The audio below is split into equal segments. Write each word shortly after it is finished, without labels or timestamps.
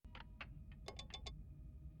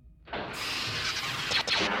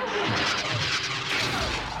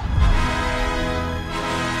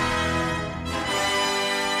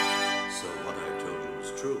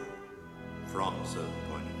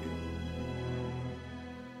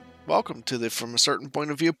Welcome to the From a Certain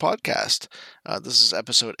Point of View podcast. This is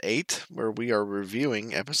episode 8, where we are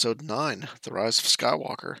reviewing episode 9, The Rise of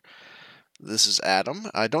Skywalker. This is Adam.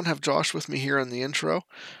 I don't have Josh with me here in the intro,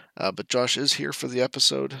 but Josh is here for the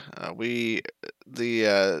episode.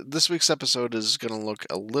 This week's episode is going to look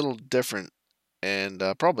a little different and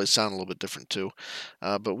probably sound a little bit different too.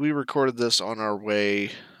 But we recorded this on our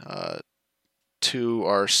way to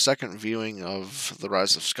our second viewing of The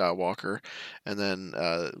Rise of Skywalker, and then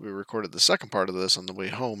we recorded the second part of this on the way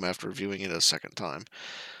home after viewing it a second time.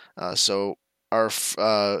 So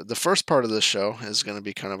the first part of this show is going to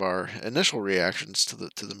be kind of our initial reactions to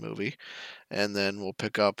the movie, and then we'll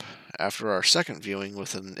pick up after our second viewing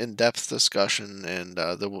with an in-depth discussion, and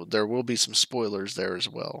there will be some spoilers there as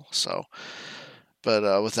well. So,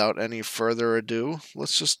 but without any further ado,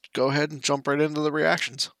 let's just go ahead and jump right into the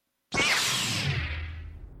reactions.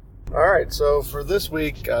 Alright, so for this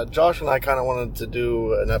week, Josh and I kind of wanted to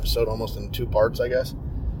do an episode almost in two parts, I guess.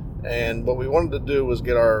 And what we wanted to do was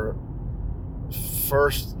get our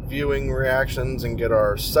first viewing reactions and get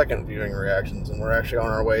our second viewing reactions. And we're actually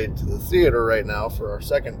on our way to the theater right now for our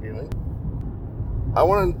second viewing. I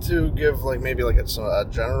wanted to give maybe a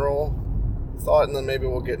general thought, and then maybe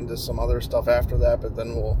we'll get into some other stuff after that. But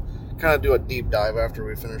then we'll kind of do a deep dive after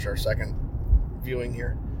we finish our second viewing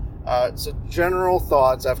here. So general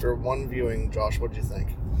thoughts after one viewing, Josh, what'd you think?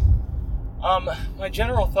 My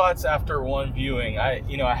general thoughts after one viewing, I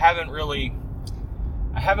haven't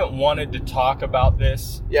wanted to talk about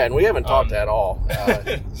this. Yeah, and we haven't talked at all.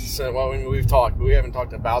 We've talked, but we haven't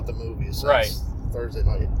talked about the movie since Thursday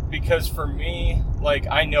night. Because for me,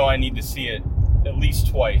 I know I need to see it at least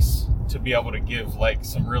twice to be able to give,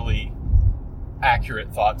 some really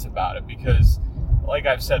accurate thoughts about it. Because, like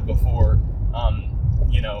I've said before,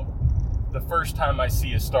 the first time I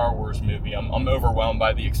see a Star Wars movie, I'm overwhelmed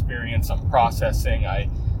by the experience. I'm processing. I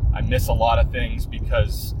miss a lot of things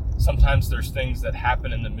because sometimes there's things that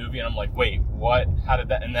happen in the movie and I'm like, wait, what? How did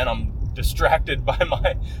that? And then I'm distracted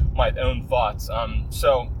by my own thoughts.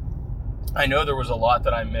 So I know there was a lot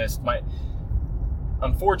that I missed.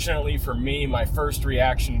 Unfortunately for me, my first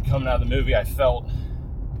reaction coming out of the movie, I felt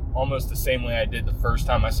almost the same way I did the first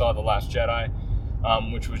time I saw The Last Jedi,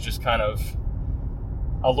 which was just kind of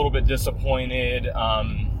a little bit disappointed,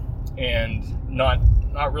 and not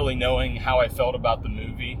really knowing how I felt about the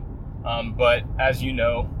movie. But as you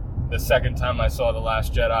know, the second time I saw The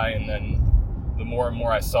Last Jedi, and then the more and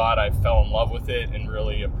more I saw it, I fell in love with it and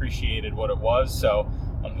really appreciated what it was. So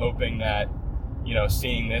I'm hoping that,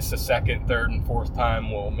 seeing this a second, third, and fourth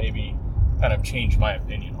time will maybe kind of change my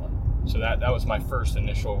opinion on it. So that was my first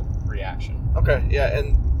initial reaction. Okay, yeah,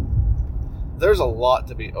 and there's a lot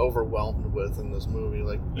to be overwhelmed with in this movie.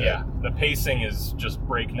 The pacing is just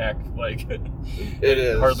breakneck. It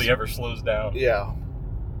is. Hardly ever slows down. Yeah.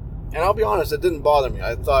 And I'll be honest, it didn't bother me.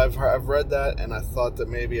 I thought I've read that, and I thought that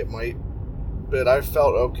maybe it might, but I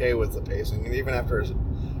felt okay with the pacing. And even after,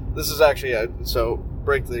 this is actually so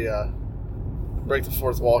break the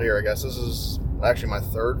fourth wall here. I guess this is actually my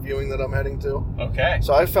third viewing that I'm heading to. Okay.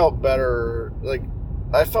 So I felt better.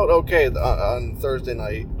 I felt okay on Thursday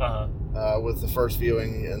night. With the first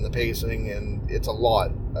viewing and the pacing, and it's a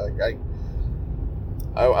lot.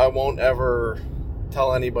 I won't ever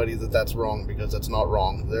tell anybody that that's wrong, because it's not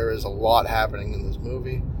wrong. There is a lot happening in this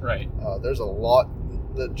movie. Right. There's a lot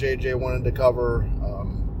that JJ wanted to cover.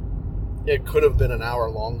 It could have been an hour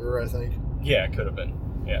longer, I think. Yeah, it could have been.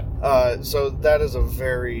 Yeah. So that is a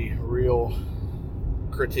very real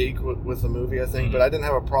critique with the movie, I think. Mm-hmm. But I didn't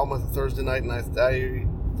have a problem with it Thursday night, and I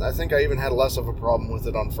think I even had less of a problem with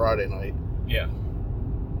it on Friday night. Yeah.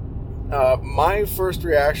 My first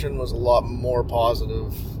reaction was a lot more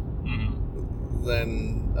positive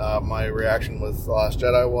than my reaction with The Last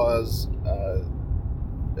Jedi was.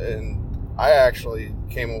 And I actually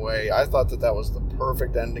came away, I thought that was the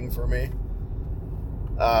perfect ending for me.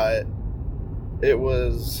 It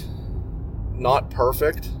was not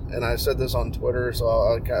perfect, and I said this on Twitter,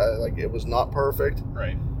 so it was not perfect.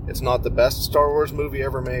 Right. It's not the best Star Wars movie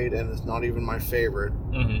ever made, and it's not even my favorite,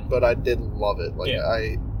 but I did love it.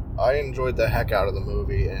 I enjoyed the heck out of the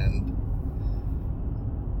movie, and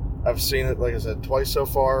I've seen it, like I said, twice so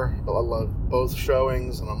far. I love both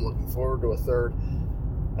showings, and I'm looking forward to a third.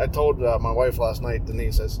 I told my wife last night,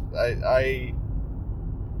 Denise,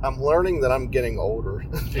 I'm learning that I'm getting older,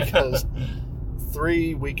 because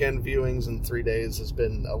 3 weekend viewings in 3 days has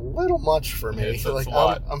been a little much for me. It's a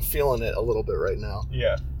lot. I'm feeling it a little bit right now.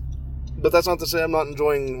 Yeah. But that's not to say I'm not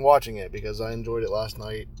enjoying watching it, because I enjoyed it last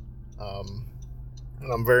night.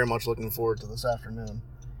 And I'm very much looking forward to this afternoon.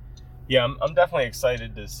 Yeah, I'm definitely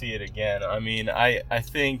excited to see it again. I mean, I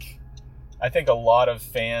think I think a lot of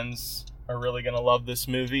fans are really going to love this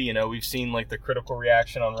movie. You know, we've seen like the critical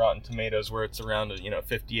reaction on Rotten Tomatoes where it's around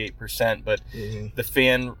 58%, but the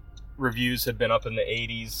fan reviews have been up in the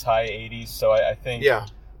 80s, high 80s. So I think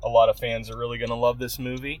a lot of fans are really going to love this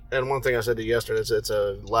movie. And one thing I said to you yesterday is it's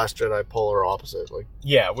a Last Jedi polar opposite. Like,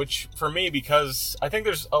 yeah, which for me, because I think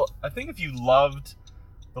if you loved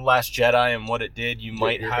The Last Jedi and what it did, you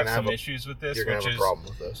might have some issues with this. You're going to have a problem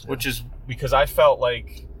with this. Which is because I felt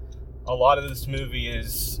like a lot of this movie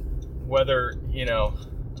is, whether,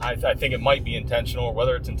 I think it might be intentional, or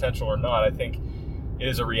whether it's intentional or not, I think it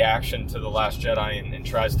is a reaction to The Last Jedi and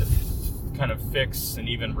tries to kind of fix and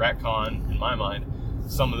even retcon, in my mind,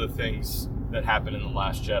 some of the things that happen in The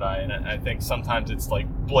Last Jedi. And I think sometimes it's like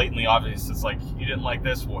blatantly obvious. It's like, you didn't like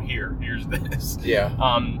this? Well, here's this. Yeah.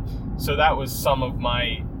 So that was some of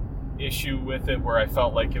my issue with it, where I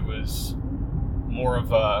felt like it was more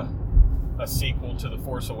of a sequel to The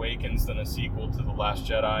Force Awakens than a sequel to The Last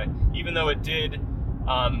Jedi, even though it did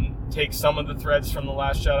take some of the threads from The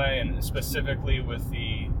Last Jedi, and specifically with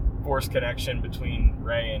the Force connection between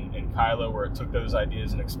Rey and Kylo, where it took those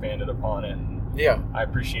ideas and expanded upon it. And I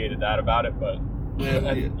appreciated that about it, but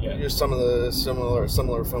just some of the similar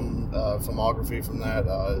filmography from that,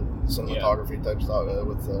 cinematography type stuff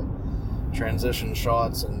with the transition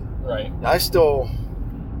shots, and I still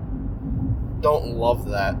don't love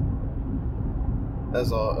that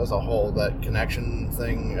as a whole, that connection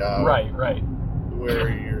thing. Right. Where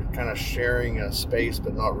you're kind of sharing a space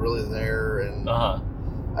but not really there, and I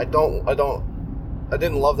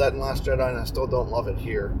didn't love that in Last Jedi, and I still don't love it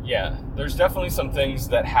here. Yeah, there's definitely some things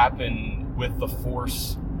that happen with the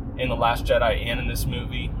Force in The Last Jedi and in this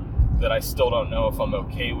movie that I still don't know if I'm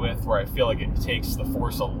okay with, where I feel like it takes the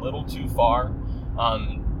Force a little too far,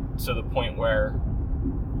 to the point where,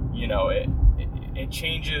 it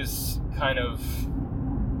changes kind of,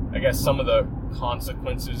 I guess, some of the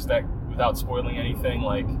consequences that, without spoiling anything,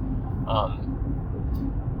 like,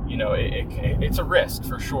 it's a risk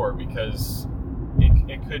for sure, because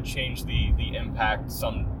it could change the impact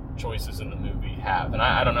some choices in the movie have, and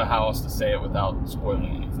I don't know how else to say it without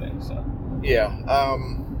spoiling anything. So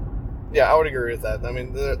I would agree with that. I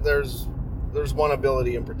mean, there's one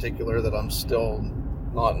ability in particular that I'm still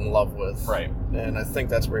not in love with, right? And I think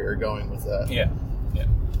that's where you're going with that. Yeah.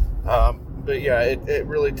 But yeah, it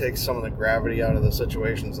really takes some of the gravity out of the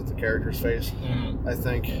situations that the characters face, I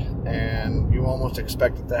think. And you almost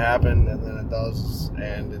expect it to happen, and then it does,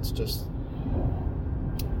 and it's just,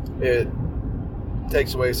 it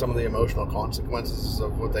takes away some of the emotional consequences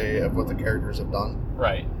of what the characters have done.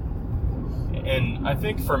 Right. And I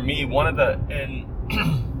think for me,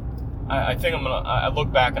 I think I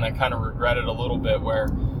look back and I kind of regret it a little bit, where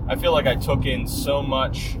I feel like I took in so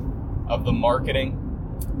much of the marketing,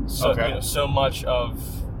 so much of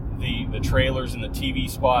the trailers and the TV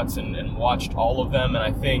spots, and watched all of them. And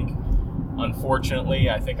I think, unfortunately,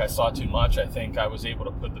 I saw too much. I think I was able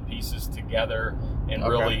to put the pieces together, and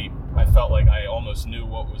really, I felt like I almost knew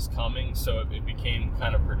what was coming. So it became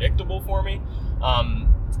kind of predictable for me.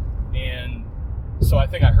 And so I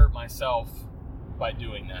think I hurt myself by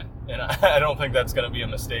doing that. And I don't think that's going to be a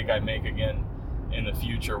mistake I make again in the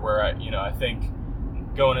future, where I think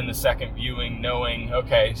going in the second viewing, knowing,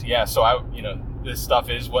 so this stuff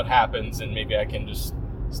is what happens, and maybe I can just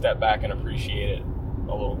step back and appreciate it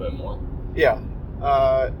a little bit more.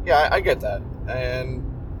 I get that. And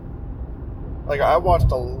like, I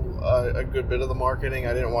watched a good bit of the marketing.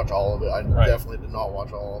 I didn't watch all of it. I definitely did not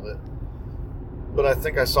watch all of it. But I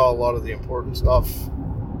think I saw a lot of the important stuff.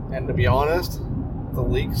 And to be honest, the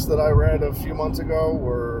leaks that I read a few months ago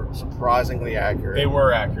were surprisingly accurate. They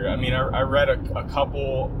were accurate. I mean, I read a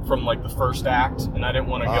couple from like the first act, and I didn't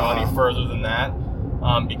want to go any further than that,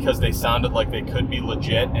 because they sounded like they could be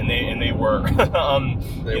legit, and they were.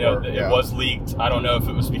 It was leaked. I don't know if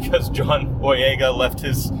it was because John Boyega left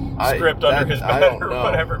his script under his bed or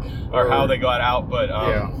whatever, or how they got out, but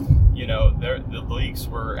the leaks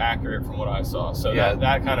were accurate from what I saw. So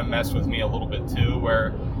that kind of messed with me a little bit too,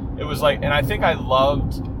 where it was like, and I think I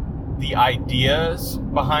loved the ideas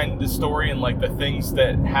behind the story, and like the things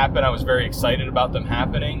that happened. I was very excited about them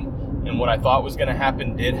happening, and what I thought was going to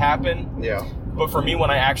happen did happen. Yeah. But for me,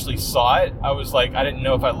 when I actually saw it, I was like, I didn't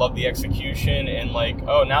know if I loved the execution, and like,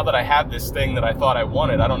 oh, now that I have this thing that I thought I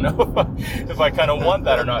wanted, I don't know if I kind of want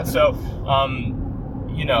that or not. So,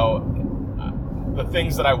 the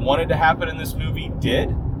things that I wanted to happen in this movie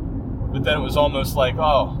did, but then it was almost like,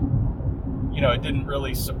 it didn't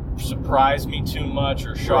really surprise me too much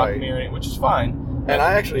or shock me or anything, which is fine. And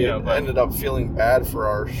I actually ended up feeling bad for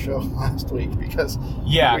our show last week, because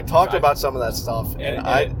we talked about some of that stuff, and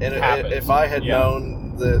if I had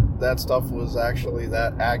known that stuff was actually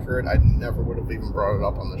that accurate, I never would have even brought it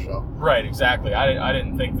up on the show. Right, exactly. I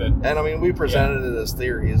didn't think that. And I mean, we presented it as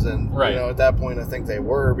theories, and right. At that point, I think they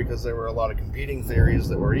were, because there were a lot of competing theories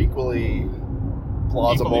that were equally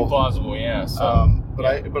plausible. Equally plausible, yeah. So,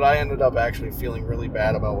 but I ended up actually feeling really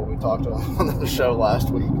bad about what we talked on the show last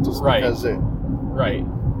week, just because it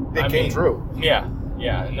came true. Yeah,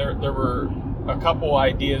 and there were a couple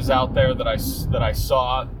ideas out there that I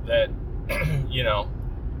saw that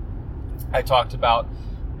I talked about,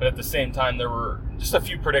 but at the same time there were just a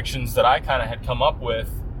few predictions that I kind of had come up with,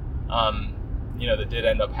 that did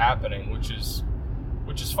end up happening, which is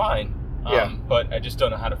fine. But I just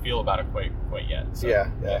don't know how to feel about it quite yet. So, yeah.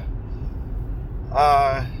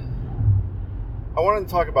 I wanted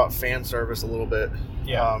to talk about fan service a little bit.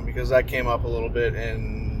 Yeah. Because that came up a little bit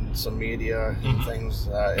in some media and things.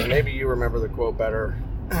 And maybe you remember the quote better.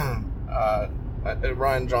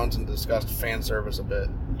 Ryan Johnson discussed fan service a bit.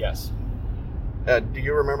 Yes. Do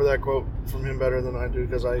you remember that quote from him better than I do?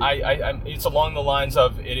 Because it's along the lines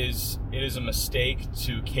of it is a mistake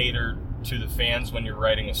to cater to the fans when you're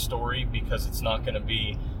writing a story, because it's not going to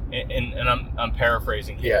be, and I'm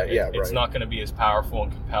paraphrasing here. It's not going to be as powerful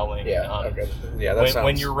and compelling.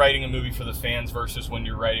 When you're writing a movie for the fans versus when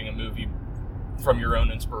you're writing a movie from your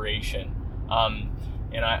own inspiration.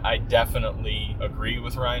 And I definitely agree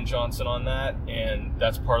with Ryan Johnson on that, and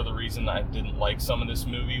that's part of the reason I didn't like some of this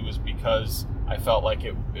movie, was because I felt like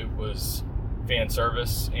it was fan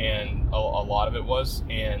service, and a lot of it was,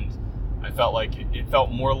 and I felt like it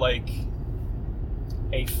felt more like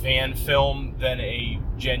a fan film than a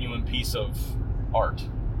genuine piece of art,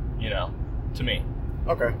 to me.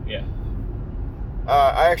 Okay. Yeah.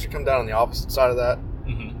 I actually come down on the opposite side of that.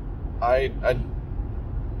 Mm-hmm.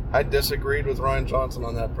 I disagreed with Ryan Johnson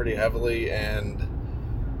on that pretty heavily, and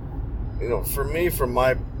for me, from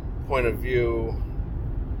my point of view,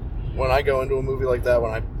 when I go into a movie like that,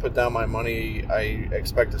 when I put down my money, I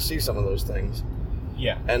expect to see some of those things.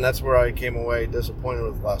 Yeah. And that's where I came away disappointed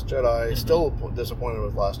with Last Jedi, still disappointed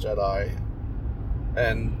with Last Jedi,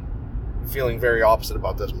 and feeling very opposite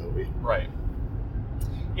about this movie. Right.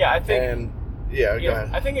 Yeah, I think... go ahead.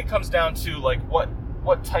 I think it comes down to, like, what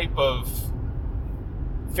type of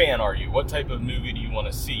fan are you? What type of movie do you want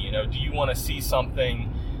to see? Do you want to see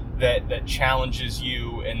something that challenges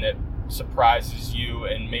you and that surprises you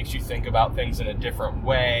and makes you think about things in a different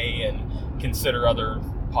way and consider other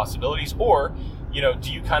possibilities? Or,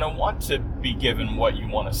 do you kind of want to be given what you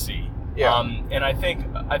want to see? Yeah. And I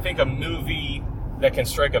think a movie that can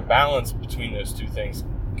strike a balance between those two things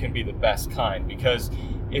can be the best kind, because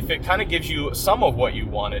if it kind of gives you some of what you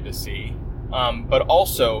wanted to see, but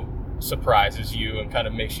also surprises you and kind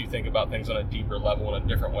of makes you think about things on a deeper level in a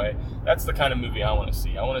different way, that's the kind of movie I want to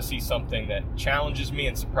see. I want to see something that challenges me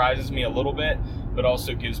and surprises me a little bit, but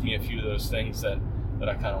also gives me a few of those things that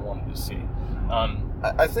I kind of wanted to see.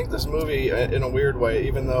 I think this movie, in a weird way,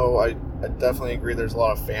 even though I definitely agree there's a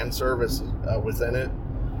lot of fan service within it,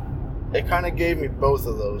 it kind of gave me both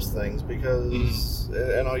of those things, because,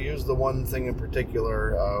 and I'll use the one thing in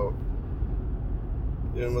particular,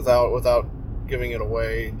 and without giving it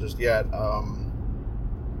away just yet,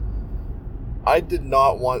 I did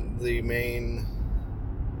not want that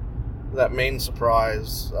main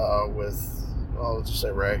surprise with, let's just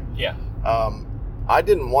say Rey. Yeah. I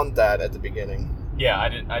didn't want that at the beginning. Yeah,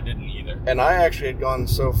 I didn't either. And I actually had gone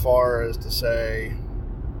so far as to say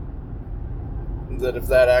that if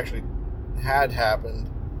that actually had happened,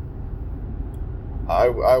 I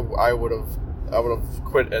would have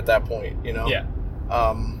quit at that point, Yeah.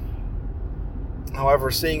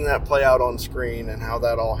 However, seeing that play out on screen and how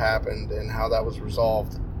that all happened and how that was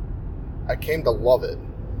resolved, I came to love it.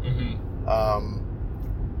 Mm-hmm.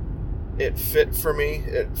 It fit for me.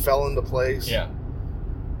 It fell into place. Yeah.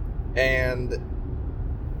 And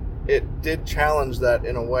it did challenge that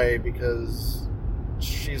in a way, because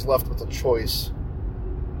she's left with a choice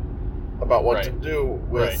about what to do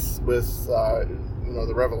with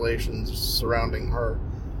the revelations surrounding her,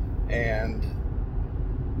 and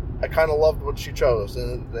I kind of loved what she chose,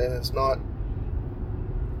 and it's not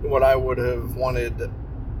what I would have wanted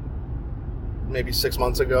maybe 6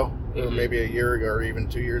 months ago, or maybe a year ago, or even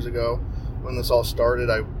 2 years ago when this all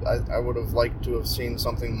started. I would have liked to have seen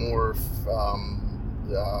something more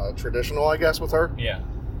traditional, I guess, with her. Yeah.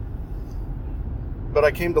 But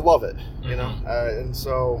I came to love it, and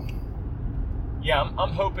so... Yeah,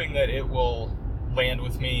 I'm hoping that it will land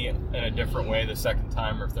with me in a different way the second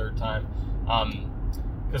time or third time.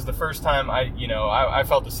 Because the first time, I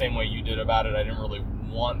felt the same way you did about it. I didn't really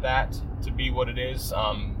want that to be what it is,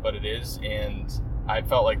 but it is. And I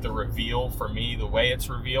felt like the reveal, for me, the way it's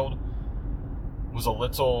revealed, was a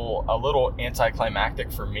little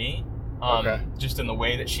anticlimactic for me. Okay. Just in the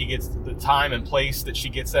way that she gets the time and place that she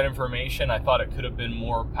gets that information. I thought it could have been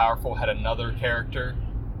more powerful had another character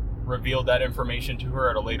revealed that information to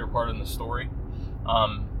her at a later part in the story.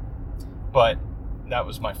 But that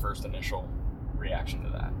was my first initial reaction to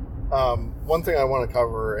that. One thing I want to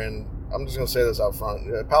cover, and I'm just going to say this out front,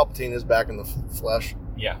 Palpatine is back in the flesh.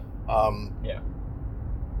 Yeah. Yeah.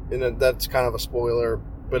 And that's kind of a spoiler,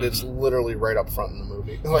 but it's literally right up front in the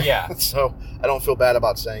movie. Yeah. So I don't feel bad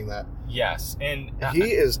about saying that. Yes. And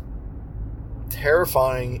he is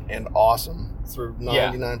terrifying and awesome through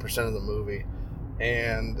 99% of the movie.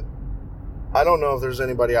 And I don't know if there's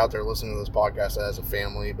anybody out there listening to this podcast that has a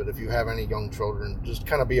family, but if you have any young children, just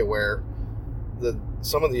kind of be aware that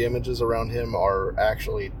some of the images around him are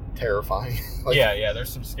actually terrifying.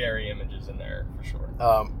 There's some scary images in there for sure.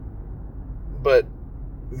 But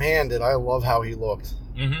man, did I love how he looked.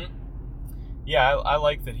 Yeah, I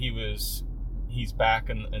like that he's back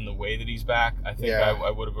in the way that he's back. I think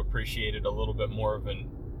I would have appreciated a little bit more of an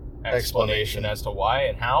explanation as to why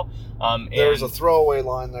and how. There's a throwaway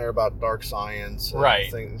line there about dark science, and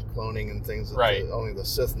right? Things, cloning and things that right. Only the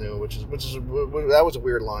Sith knew, which is that was a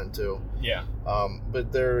weird line too. Yeah.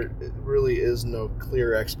 But there really is no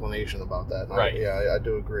clear explanation about that. And right. I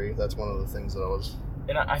do agree. That's one of the things that I was.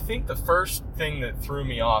 And I think the first thing that threw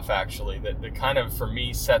me off, actually, that kind of for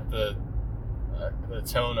me set the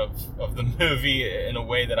tone of the movie in a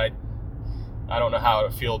way that I don't know how to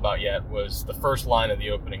feel about yet, was the first line of the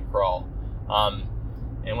opening crawl.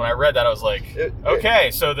 And when I read that, I was like,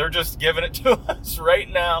 so they're just giving it to us right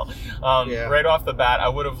now. Right off the bat, I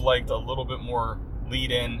would have liked a little bit more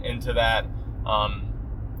lead into that,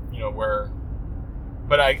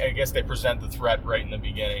 but I guess they present the threat right in the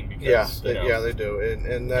beginning. Because, they do.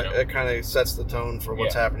 And that it kind of sets the tone for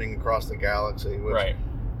what's happening across the galaxy. Which, right.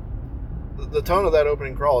 The tone of that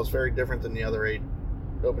opening crawl is very different than the other 8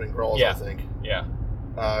 opening crawls, I think. Yeah.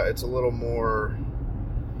 It's a little more...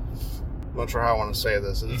 I'm not sure how I want to say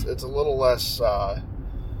this. It's a little less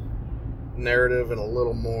narrative and a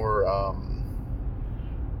little more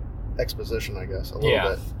exposition, I guess. A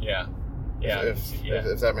little bit. Yeah.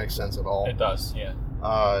 If that makes sense at all. It does, yeah.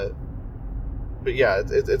 But yeah,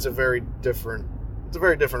 it's a very different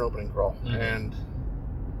opening crawl. And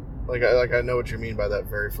I know what you mean by that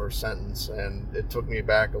very first sentence, and it took me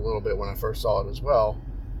back a little bit when I first saw it as well.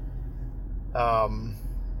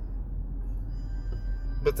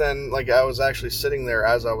 But then, I was actually sitting there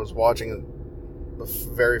as I was watching it the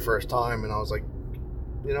very first time, and I was like,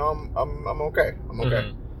 I'm okay. I'm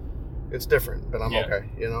okay. It's different, but I'm okay,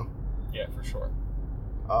 Yeah, for sure.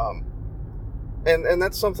 And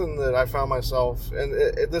that's something that I found myself, and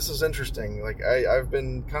this is interesting. I've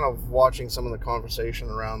been kind of watching some of the conversation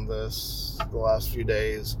around this the last few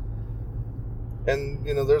days, and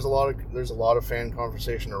there's a lot of fan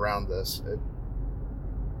conversation around this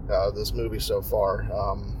movie so far.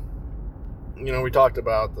 We talked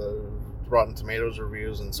about the Rotten Tomatoes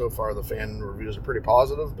reviews, and so far the fan reviews are pretty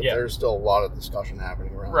positive, but there's still a lot of discussion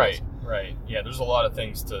happening around this. Right. Yeah, there's a lot of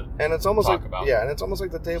things to and it's almost talk about. Yeah, and it's almost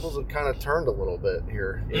like the tables have kind of turned a little bit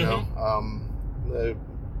here, the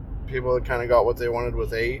people that kind of got what they wanted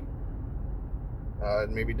with 8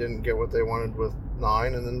 maybe didn't get what they wanted with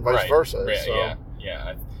 9, and then vice versa. So.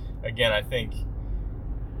 Yeah. Again, I think,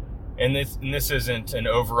 and this isn't an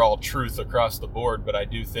overall truth across the board, but I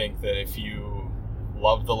do think that if you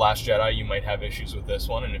love The Last Jedi, you might have issues with this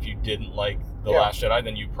one, and if you didn't like The Last Jedi,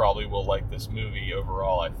 then you probably will like this movie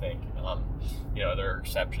overall, I think. There are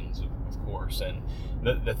exceptions, of course, and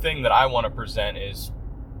the thing that I want to present is,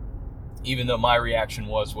 even though my reaction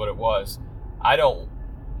was what it was, I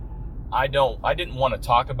didn't want to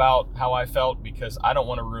talk about how I felt, because I don't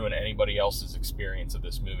want to ruin anybody else's experience of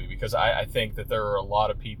this movie, because I think that there are a lot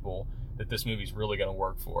of people that this movie's really going to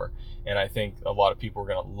work for, and I think a lot of people are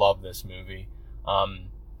going to love this movie.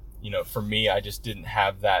 For me, I just didn't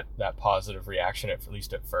have that positive reaction, at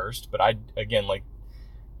least at first. But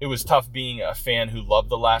it was tough being a fan who loved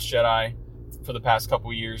The Last Jedi for the past couple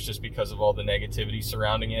of years, just because of all the negativity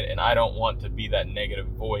surrounding it, and I don't want to be that negative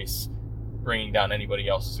voice bringing down anybody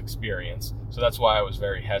else's experience. So that's why I was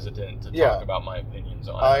very hesitant to talk about my opinions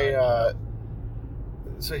on it.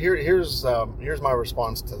 So here's my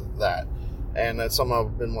response to that, and that's something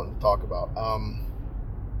I've been wanting to talk about.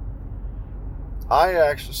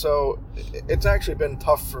 It's actually been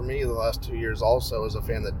tough for me the last 2 years also, as a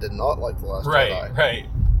fan that did not like The Last Jedi. Right.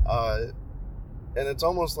 And it's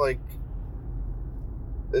almost like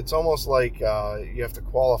you have to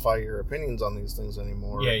qualify your opinions on these things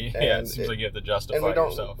anymore. Yeah. It seems like you have to justify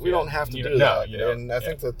yourself. We don't have to do that. And I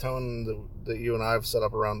think the tone that you and I have set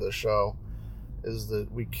up around this show is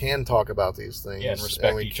that we can talk about these things, and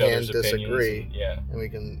respect we each can other's disagree, opinions, and we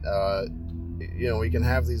can, we can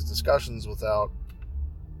have these discussions without,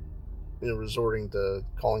 resorting to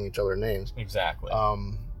calling each other names. Exactly.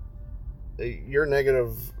 Your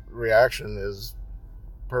negative reaction is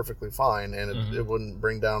perfectly fine, and it wouldn't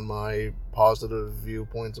bring down my positive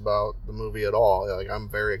viewpoints about the movie at all. Like, I'm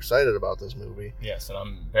very excited about this movie. Yes, and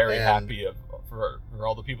I'm very happy for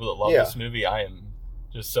all the people that love this movie. I am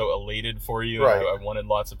just so elated for you. Right. I wanted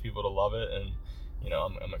lots of people to love it, and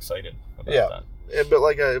I'm excited about that. But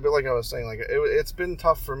like I was saying, like it's been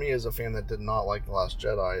tough for me as a fan that did not like The Last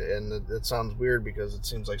Jedi, and it sounds weird because it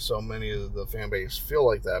seems like so many of the fan base feel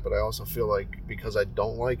like that. But I also feel like because I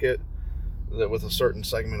don't like it, that with a certain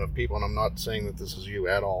segment of people, and I'm not saying that this is you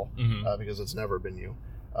at all, because it's never been you,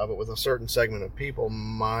 but with a certain segment of people,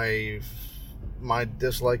 my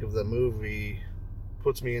dislike of the movie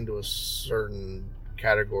puts me into a certain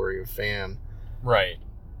category of fan, right?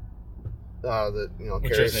 That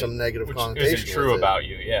carries some negative connotation. Which isn't true about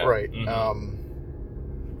you, yeah, right.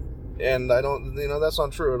 And I don't, that's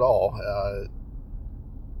not true at all.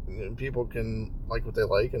 People can like what they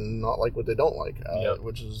like and not like what they don't like,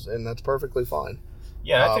 and that's perfectly fine.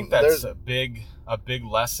 Yeah, I think that's a big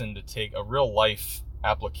lesson to take, a real life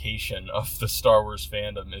application of the Star Wars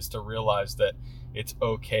fandom, is to realize that it's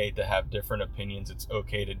okay to have different opinions. It's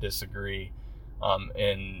okay to disagree,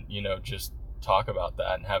 and just talk about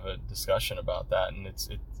that and have a discussion about that. And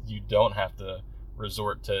you don't have to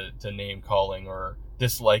resort to name calling or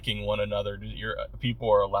disliking one another. People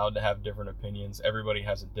are allowed to have different opinions. Everybody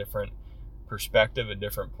has a different perspective, a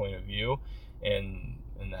different point of view, and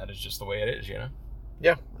that is just the way it is,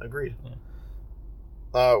 Yeah, agreed. Yeah.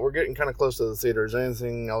 We're getting kind of close to the theater. Is there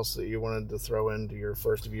anything else that you wanted to throw into your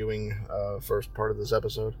first viewing, first part of this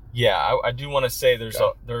episode? Yeah, I do want to say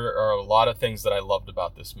there are a lot of things that I loved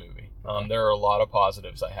about this movie. There are a lot of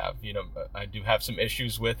positives I have. I do have some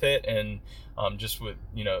issues with it, and just with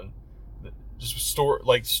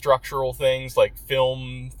structural things, like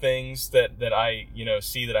film things that I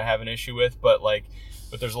see that I have an issue with, but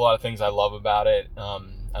there's a lot of things I love about it.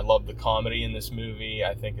 I love the comedy in this movie.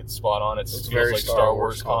 I think it's spot on. It feels like Star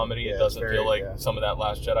Wars comedy. It doesn't feel like some of that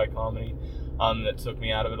Last Jedi comedy that took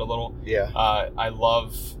me out of it a little. Yeah. I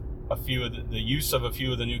love a few of the use of a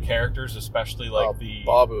few of the new characters, especially the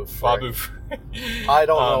Babu. I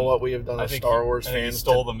don't know what we have done as Star Wars fans. He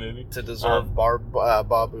stole the movie to deserve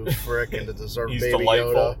Babu Frick and to deserve he's Baby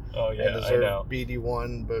delightful. Yoda and deserve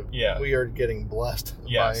BD1, but we are getting blessed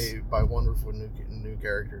by wonderful new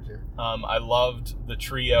characters here. I loved the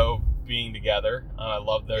trio being together. I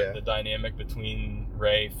loved the dynamic between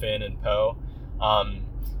Rey, Finn, and Poe.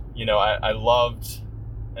 I loved,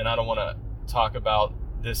 and I don't want to talk about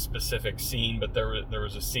this specific scene, but there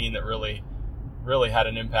was a scene that really had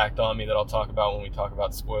an impact on me that I'll talk about when we talk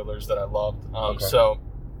about spoilers that I loved. So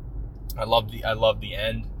I loved the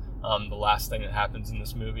end. The last thing that happens in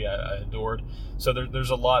this movie I adored. So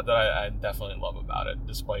there's a lot that I definitely love about it,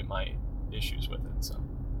 despite my issues with it. So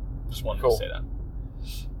just wanted to say that.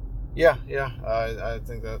 Yeah. I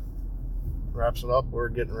think that wraps it up. We're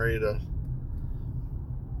getting ready to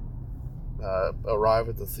arrive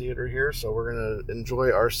at the theater here, so we're going to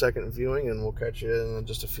enjoy our second viewing, and we'll catch you in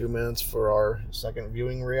just a few minutes for our second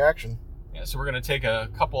viewing reaction. Yeah, so we're going to take a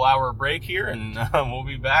couple hour break here, and we'll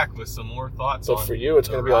be back with some more thoughts. So for you, it's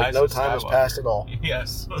going to be like no time has passed at all.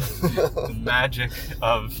 Yes. The magic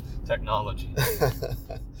of technology.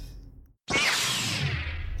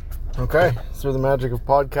 Okay, through the magic of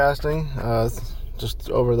podcasting, just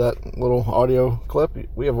over that little audio clip,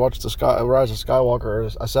 we have watched the Rise of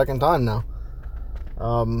Skywalker a second time now.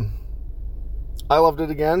 I loved it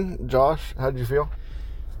again. Josh, how did you feel?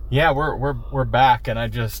 Yeah, we're back, and I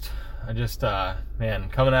just man,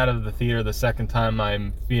 coming out of the theater the second time,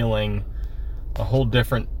 I'm feeling a whole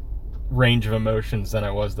different range of emotions than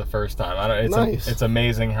I was the first time. It's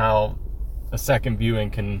amazing how a second viewing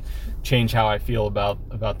can change how I feel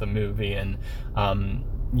about the movie. And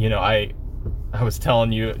I was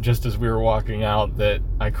telling you just as we were walking out that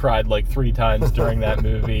I cried like 3 times during that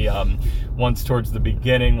movie. Once towards the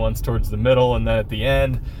beginning, once towards the middle, and then at the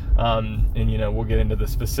end. And we'll get into the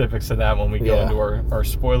specifics of that when we go into our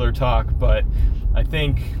spoiler talk. But I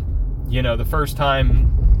think the first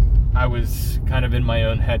time I was kind of in my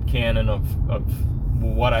own headcanon of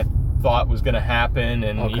what I thought was going to happen,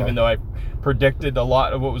 and even though I predicted a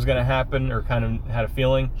lot of what was going to happen, or kind of had a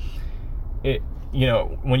feeling,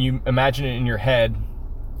 when you imagine it in your head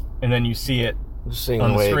and then you see it on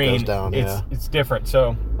the screen, it goes down, it's different.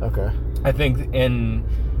 So I think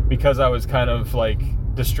because I was kind of like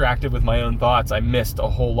distracted with my own thoughts, I missed a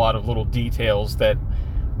whole lot of little details that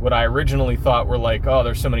what I originally thought were like, oh,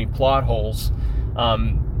 there's so many plot holes.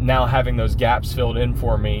 Now having those gaps filled in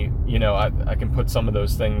for me, you know, I can put some of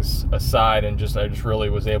those things aside, and I just really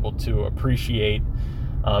was able to appreciate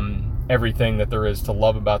everything that there is to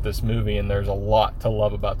love about this movie, and there's a lot to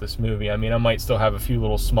love about this movie. I mean, I might still have a few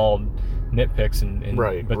little small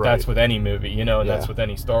nitpicks, but that's with any movie, you know, and that's with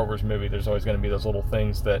any Star Wars movie. There's always going to be those little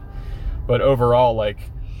things but overall, like,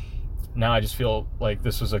 now I just feel like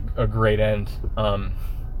this was a great end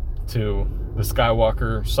to the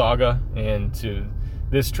Skywalker saga and to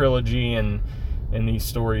this trilogy and these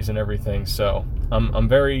stories and everything. So I'm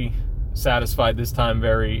very satisfied this time,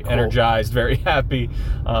 very energized, very happy.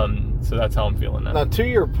 So that's how I'm feeling now. Now, to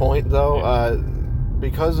your point, though,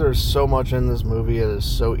 because there's so much in this movie, it is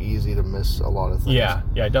so easy to miss a lot of things. Yeah,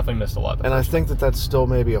 I definitely missed a lot. And I think that's still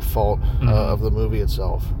maybe a fault of the movie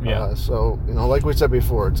itself. Yeah. So, you know, like we said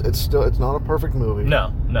before, it's not a perfect movie.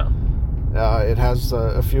 No. It has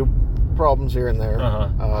a few problems here and there.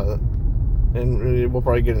 And we'll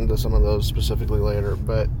probably get into some of those specifically later,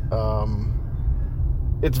 but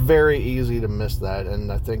it's very easy to miss that,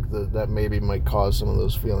 and I think that maybe might cause some of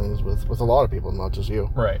those feelings with a lot of people, not just you.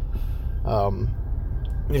 Right.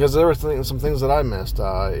 Because there were some things that I missed.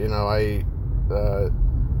 You know,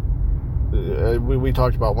 we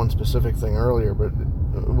talked about one specific thing earlier, but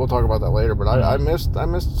we'll talk about that later. But I missed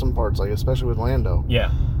some parts, like especially with Lando.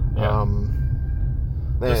 Yeah.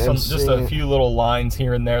 Just a few little lines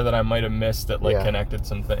here and there that I might have missed that connected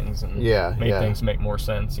some things and made things make more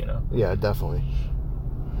sense, you know. Yeah, definitely.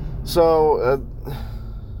 So,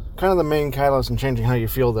 kind of the main catalyst in changing how you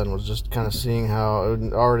feel then was just kind of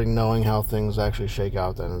already knowing how things actually shake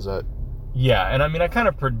out then, is that? Yeah, and I mean, I kind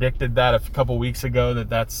of predicted that a couple weeks ago,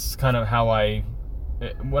 that's kind of how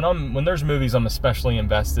when there's movies I'm especially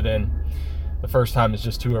invested in, the first time is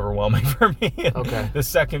just too overwhelming for me. Okay. The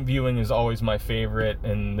second viewing is always my favorite,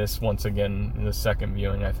 and the second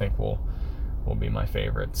viewing I think will be my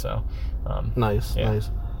favorite. So, nice.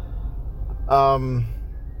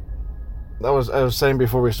 I was saying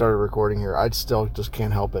before we started recording here, I still just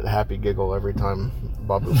can't help but happy giggle every time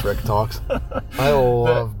Babu Frick talks. I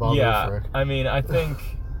love Babu Frick. I mean, I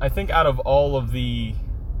think out of all of the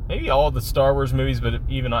Star Wars movies, but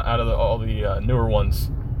even out of all the newer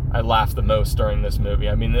ones, I laughed the most during this movie.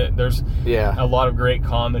 I mean, there's a lot of great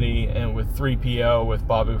comedy, and with 3PO, with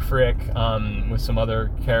Babu Frick, with some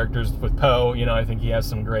other characters, with Poe. You know, I think he has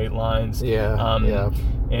some great lines.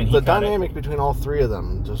 And the dynamic between all three of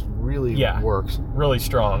them just really works. Really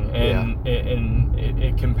strong, and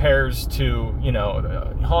it compares to, you know,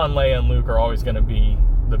 Han, Leia, and Luke are always going to be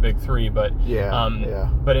the big three, but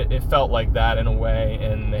but it felt like that in a way,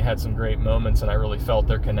 and they had some great moments, and I really felt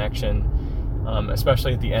their connection.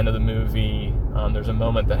 Especially at the end of the movie, there's a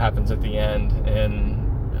moment that happens at the end, and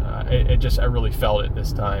I really felt it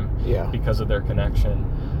this time because of their connection.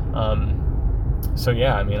 So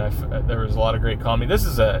yeah, I mean, there was a lot of great comedy. This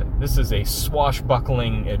is a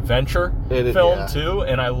swashbuckling adventure film too,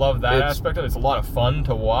 and I love that aspect of it. It's a lot of fun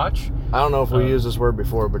to watch. I don't know if we used this word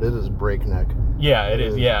before, but it is breakneck. Yeah, it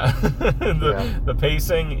is. Yeah, the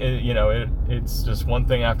pacing, it's just one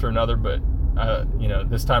thing after another, but.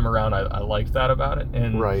 This time around, I liked that about it,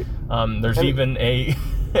 and there's even a.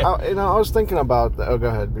 I was thinking about. Oh, go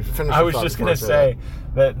ahead. Finish. I was just gonna say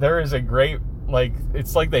that there is a great,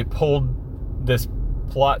 it's like they pulled this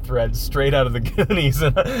plot thread straight out of the Goonies,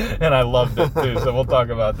 and I loved it too. So we'll talk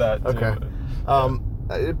about that too.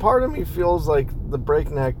 Okay. Part of me feels like the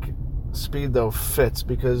breakneck speed though fits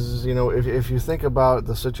because if you think about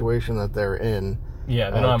the situation that they're in.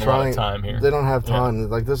 Yeah, they don't have a lot of time here. They don't have time.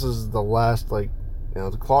 Like, this is the last, the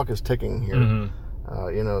clock is ticking here.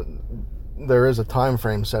 Mm-hmm. There is a time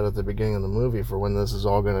frame set at the beginning of the movie for when this is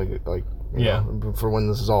all going to, for when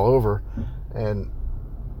this is all over. And,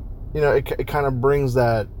 it kind of brings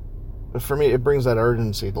that, for me, it brings that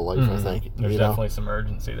urgency to life, I think. There's definitely some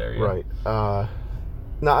urgency there, Right.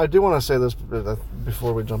 Now, I do want to say this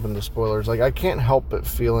before we jump into spoilers. Like, I can't help but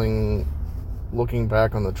feeling, looking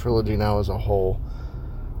back on the trilogy now as a whole,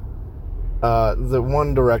 that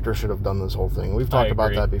one director should have done this whole thing. We've talked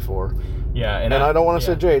about that before. Yeah, and I don't want to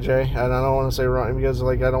say JJ, and I don't want to say Ron, because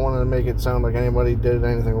I don't want to make it sound like anybody did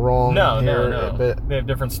anything wrong. No. But they have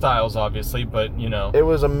different styles, obviously, but it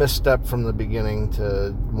was a misstep from the beginning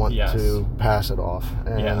to want to pass it off,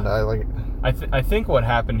 and I like it. I think what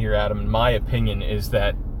happened here, Adam, in my opinion, is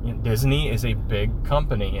that Disney is a big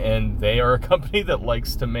company, and they are a company that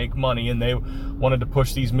likes to make money, and they wanted to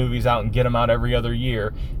push these movies out and get them out every other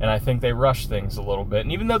year, and I think they rushed things a little bit.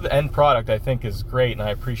 And even though the end product I think is great and I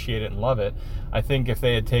appreciate it and love it, I think if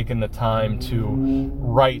they had taken the time to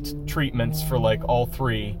write treatments for all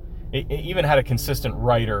three it even had a consistent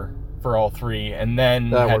writer for all three, and then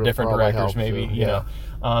That had would've different probably directors, helped maybe, too, you yeah.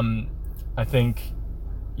 know. I think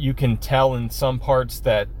you can tell in some parts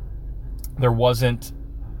that there wasn't,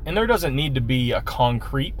 and there doesn't need to be a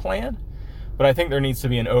concrete plan, but I think there needs to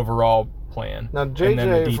be an overall plan. Now, and then the JJ,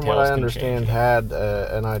 from what details I can change. understand, had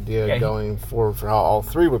an idea going forward for how all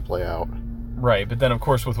three would play out. Right, but then, of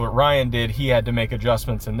course, with what Ryan did, he had to make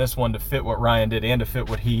adjustments in this one to fit what Ryan did and to fit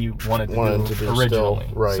what he wanted to do originally. Still,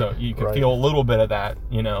 right, so you can feel a little bit of that,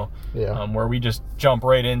 you know, where we just jump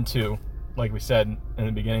right into, like we said in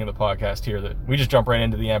the beginning of the podcast here, that we just jump right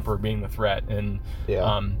into the Emperor being the threat. And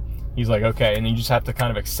he's like, okay, and you just have to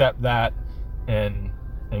kind of accept that and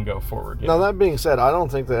go forward. Now, that being said, I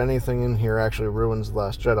don't think that anything in here actually ruins The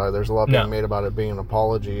Last Jedi. There's a lot being made about it being an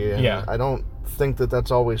apology, and I don't think that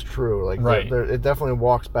that's always true. Like, it definitely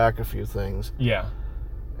walks back a few things. Yeah.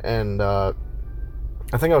 And I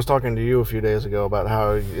think I was talking to you a few days ago about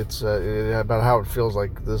how about how it feels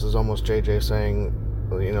like this is almost JJ saying,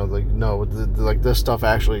 you know, like, no, like, this stuff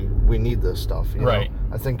actually, we need this stuff. You know?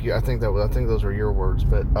 I think those were your words,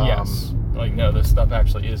 but yes, like, no, this stuff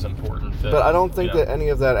actually is important. But I don't think that any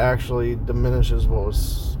of that actually diminishes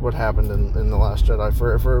what happened in The Last Jedi.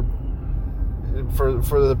 For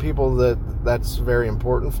the people that's very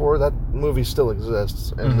important for, that movie still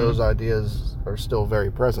exists, and those ideas are still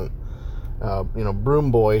very present. You know,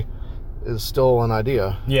 Broom Boy is still an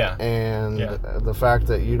idea. Yeah. And the fact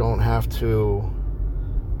that you don't have to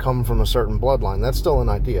come from a certain bloodline, that's still an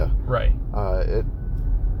idea. Right.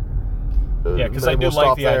 Because I do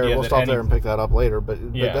like the idea. We'll stop there and pick that up later,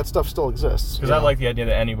 but that stuff still exists. Because I like the idea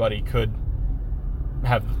that anybody could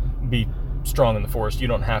be strong in the Force. You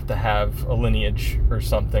don't have to have a lineage or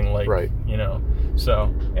something, like, you know.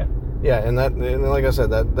 So and like I said,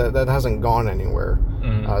 that hasn't gone anywhere.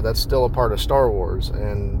 That's still a part of Star Wars,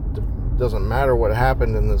 and it doesn't matter what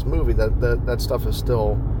happened in this movie. That stuff is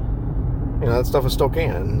still, you know, that stuff is still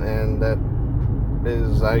canon, and that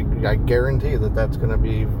is, I guarantee that's going to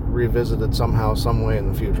be revisited somehow, some way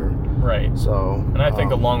in the future. Right. So, and I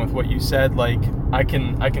think along with what you said, like, I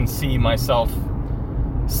can see myself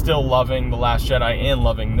still loving The Last Jedi and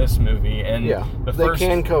loving this movie, and they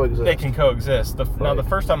can coexist. They can coexist. Now, the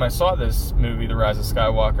first time I saw this movie, The Rise of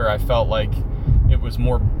Skywalker, I felt like it was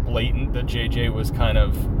more blatant that JJ was kind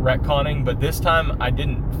of retconning, but this time I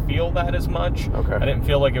didn't feel that as much. Okay. I didn't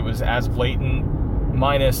feel like it was as blatant,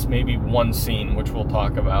 minus maybe one scene, which we'll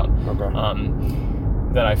talk about,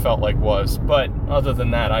 that I felt like was. But other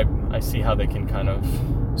than that, I see how they can kind of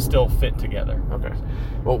still fit together. Okay.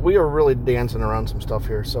 Well, we are really dancing around some stuff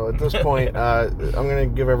here. So at this point, I'm going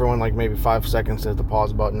to give everyone like maybe 5 seconds to hit the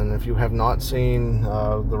pause button. And if you have not seen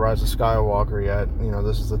The Rise of Skywalker yet, you know,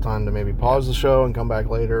 this is the time to maybe pause the show and come back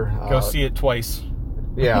later. Go see it twice.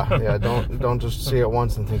 Yeah. Don't just see it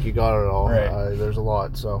once and think you got it all. Right. There's a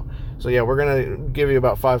lot. So yeah, we're going to give you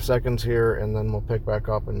about 5 seconds here, and then we'll pick back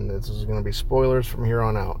up. And this is going to be spoilers from here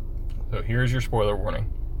on out. So here's your spoiler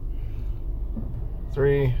warning.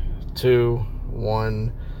 3, 2,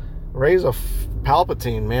 1. Rey's a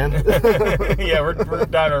Palpatine, man. Yeah, we're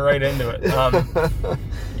diving right into it.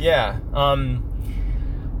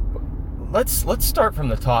 Let's start from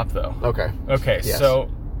the top, though. Okay. Yes. So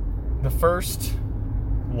the first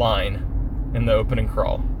line in the opening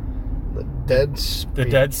crawl. The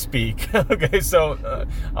dead speak. Okay, so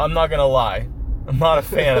I'm not gonna lie, I'm not a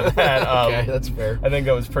fan of that. Okay, that's fair. I think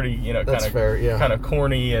it was pretty, kind of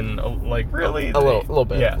corny and like, really? A little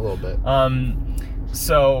bit. Yeah. A little bit.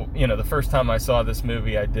 So, you know, the first time I saw this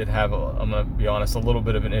movie, I did have, I'm gonna be honest, a little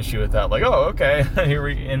bit of an issue with that. Like, oh, okay, here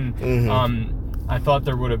we, and I thought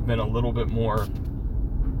there would have been a little bit more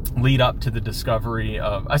lead up to the discovery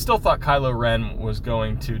of, I still thought Kylo Ren was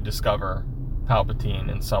going to discover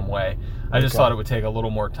Palpatine in some way. I just thought it would take a little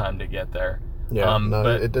more time to get there. Yeah,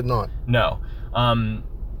 but it did not. No.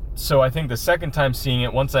 So I think the second time seeing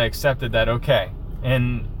it, once I accepted that, okay.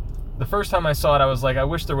 And the first time I saw it, I was like, I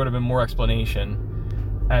wish there would have been more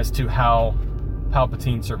explanation as to how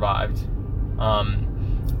Palpatine survived,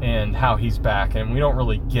 and how he's back, and we don't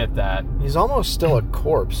really get that. He's almost still a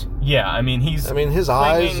corpse. Yeah, I mean, his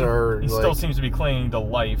eyes are... He still seems to be clinging to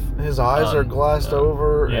life. His eyes are glassed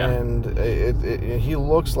over, and he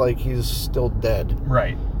looks like he's still dead.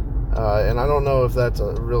 Right. And I don't know if that's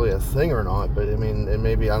really a thing or not, but I mean, it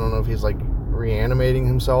maybe, I don't know if he's like reanimating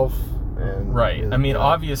himself. And right. I mean,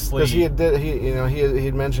 obviously, because he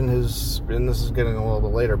had mentioned his, and this is getting a little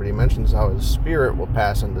bit later, but he mentions how his spirit will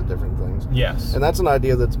pass into different things. Yes. And that's an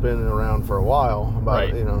idea that's been around for a while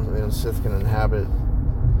about Sith can inhabit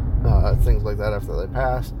things like that after they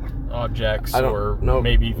pass. Objects, or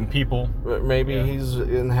maybe even people. Maybe he's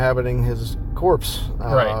inhabiting his corpse,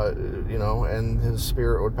 Right. and his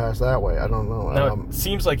spirit would pass that way. I don't know. Now, it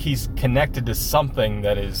seems like he's connected to something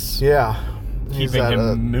that is keeping he's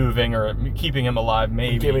him moving or keeping him alive,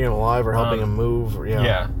 maybe. Keeping him alive or helping him move.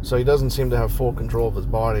 Yeah. So he doesn't seem to have full control of his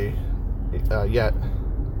body yet.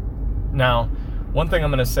 Now, one thing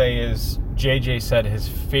I'm going to say is JJ said one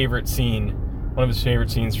of his favorite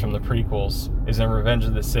scenes from the prequels is in Revenge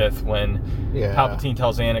of the Sith when Palpatine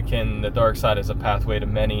tells Anakin the dark side is a pathway to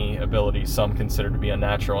many abilities some consider to be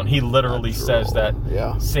unnatural, and he literally says that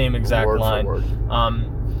same exact line,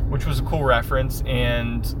 which was a cool reference.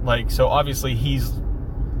 And so obviously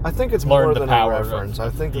I think it's more than a reference. I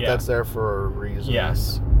think that's there for a reason.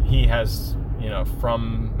 Yes, he has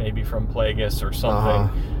from Plagueis or something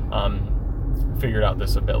figured out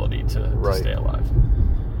this ability to stay alive.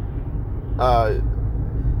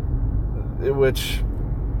 Which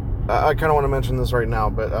I kind of want to mention this right now,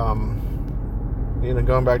 but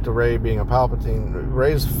going back to Rey being a Palpatine,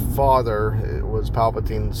 Rey's father was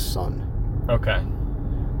Palpatine's son. Okay.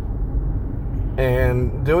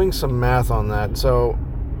 And doing some math on that, so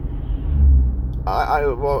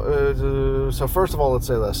so first of all, let's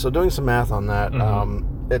say this. So doing some math on that,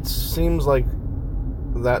 it seems like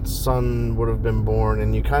that son would have been born,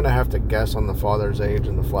 and you kind of have to guess on the father's age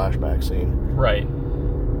in the flashback scene. Right.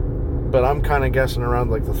 But I'm kind of guessing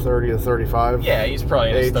around like the 30 to 35. Yeah, he's probably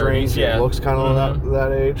in his 30s. Range. Yeah. He looks kind of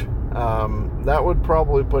that age. That would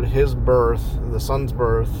probably put his birth, the son's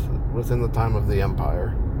birth, within the time of the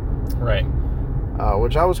Empire. Right.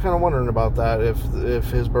 Which I was kind of wondering about that, if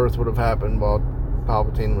his birth would have happened while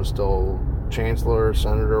Palpatine was still Chancellor,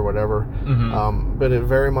 Senator, whatever. But it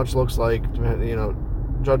very much looks like,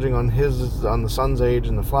 judging on the son's age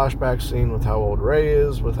in the flashback scene, with how old Rey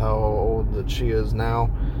is, with how old that she is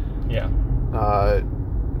now,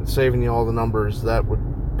 saving you all the numbers, that would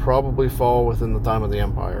probably fall within the time of the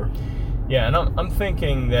Empire. Yeah, and I'm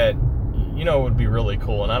thinking that it would be really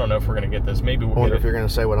cool, and I don't know if we're going to get this. Maybe we'll if you're going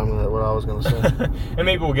to say what I was going to say. And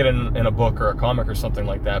maybe we'll get in a book or a comic or something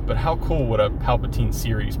like that. But how cool would a Palpatine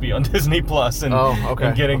series be on Disney Plus and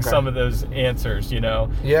getting some of those answers,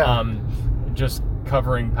 Yeah. Just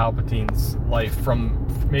covering Palpatine's life from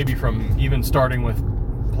even starting with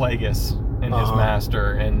Plagueis and his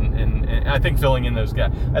master, and I think filling in those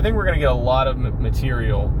gaps. I think we're going to get a lot of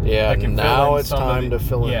material. Yeah, that can now it's time to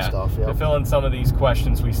fill in stuff. To fill in some of these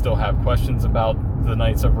questions we still have. Questions about the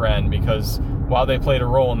Knights of Ren, because while they played a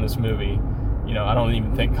role in this movie, I don't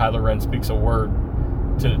even think Kylo Ren speaks a word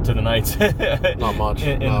to the Knights. Not much.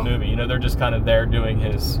 in the movie. They're just kind of there doing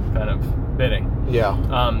his kind of bidding. Yeah.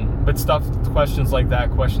 But questions like that,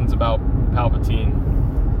 questions about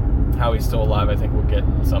Palpatine, how he's still alive, I think we'll get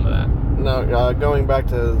some of that. Now, going back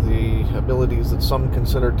to the abilities that some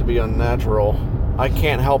consider to be unnatural, I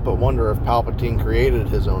can't help but wonder if Palpatine created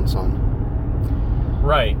his own son.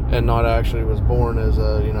 Right. And not actually was born as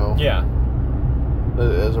a,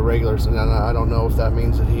 as a regular son. And I don't know if that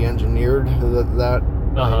means that he engineered that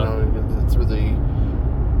through the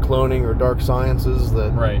cloning or dark sciences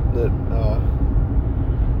that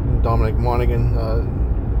Dominic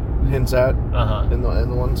Monaghan hints at in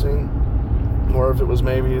the one scene, or if it was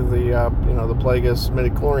maybe the Plagueis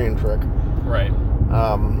midichlorian trick. Right.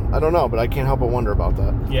 I don't know, but I can't help but wonder about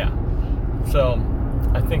that. Yeah. So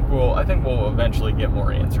I think we'll eventually get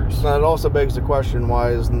more answers. Now, it also begs the question: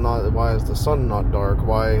 why is the sun not dark?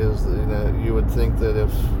 Why is you would think that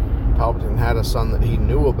if Palpatine had a son that he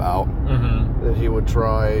knew about, that he would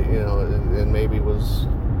try, and maybe was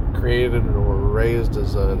created or raised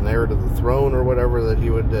as an heir to the throne or whatever, that he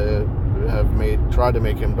would have tried to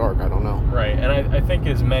make him dark. I don't know. Right, and I think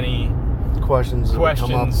as many questions come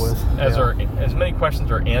up with as many questions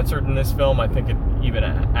are answered in this film, I think it even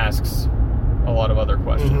asks a lot of other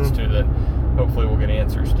questions too that hopefully we'll get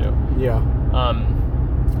answers to. Yeah.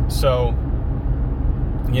 So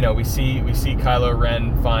we see Kylo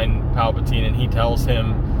Ren find Palpatine, and he tells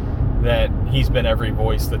him that he's been every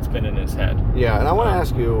voice that's been in his head. Yeah, and I want to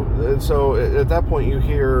ask you, so at that point you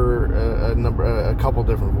hear a couple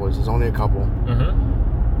different voices, only a couple.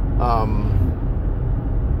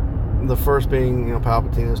 The first being,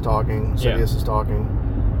 Palpatine is talking, Sidious is talking.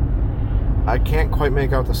 I can't quite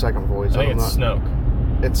make out the second voice. I think it's Snoke.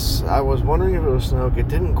 I was wondering if it was Snoke. It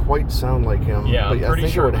didn't quite sound like him. Yeah, but I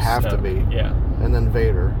think sure it would have Snoke. to be. Yeah. And then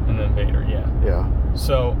Vader. Yeah. Yeah.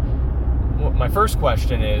 So, my first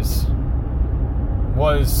question is,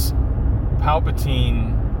 was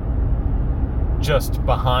Palpatine just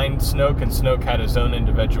behind Snoke, and Snoke had his own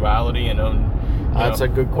individuality and own... That's a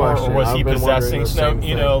good question. Or was he possessing Snoke?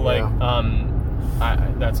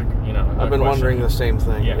 That's a I've been wondering the same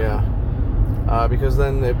thing. Yeah. Because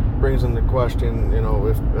then it brings into question,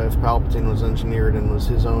 if Palpatine was engineered and was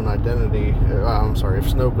his own identity. If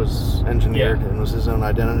Snoke was engineered and was his own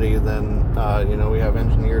identity, then we have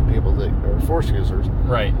engineered people that are Force users,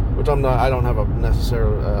 right? Which I don't have a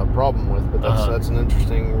necessary problem with, but that's an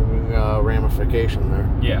interesting ramification there.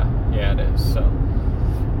 Yeah, it is. So,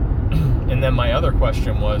 and then my other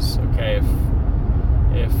question was, okay,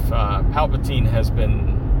 if Palpatine has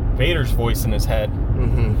been Vader's voice in his head,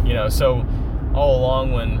 so all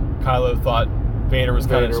along when Kylo thought Vader was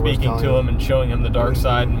kind of speaking to him and showing him the dark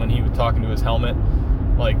side, and when he was talking to his helmet,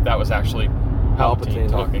 like that was actually Palpatine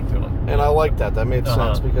talking to him. And I liked that. That made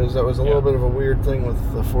sense, because that was a little bit of a weird thing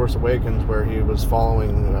with The Force Awakens, where he was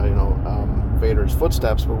following, Vader's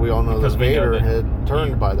footsteps, but we all know that Vader had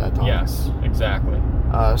turned by that time. Yes, exactly.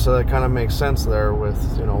 So that kind of makes sense there with,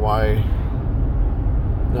 why,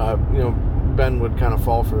 Ben would kind of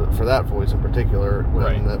fall for that voice in particular,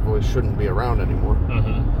 when that voice shouldn't be around anymore.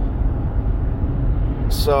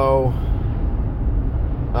 So,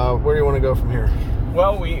 where do you want to go from here?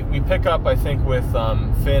 Well, we pick up, I think, with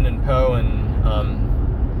Finn and Poe, and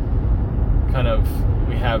kind of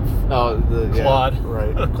we have Claude.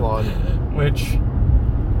 Claude. Which,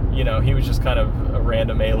 he was just kind of a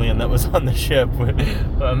random alien that was on the ship.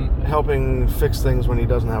 Helping fix things when he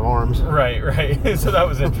doesn't have arms. Right. So that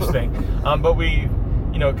was interesting. But we,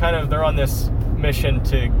 they're on this mission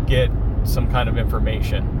to get some kind of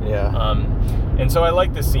information. Yeah. And so I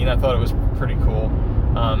liked this scene. I thought it was pretty cool.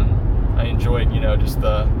 I enjoyed, just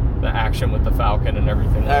the action with the Falcon and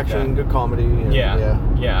everything like that. Action, good comedy.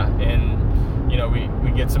 Yeah. And,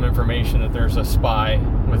 we get some information that there's a spy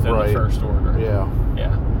within the First Order. Yeah.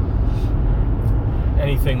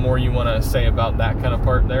 Anything more you want to say about that kind of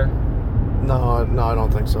part there? No, I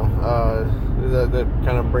don't think so. That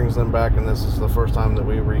kind of brings them back, and this is the first time that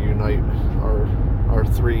we reunite our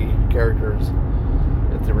three characters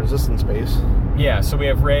at the Resistance base. Yeah, so we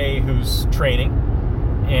have Rey, who's training,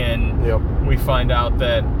 and we find out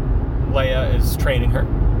that Leia is training her.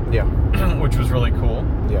 Yeah. Which was really cool.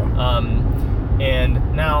 Yeah.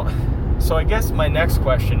 And now, so I guess my next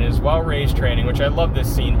question is, while Rey's training, which I love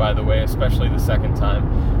this scene, by the way, especially the second time,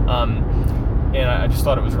 and I just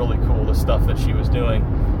thought it was really cool, the stuff that she was doing.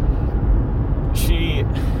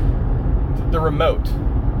 The remote.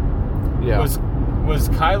 Yeah. Was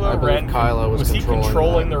Kylo Ren? Was he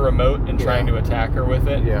controlling the remote and trying to attack her with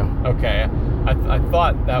it? Yeah. Okay. I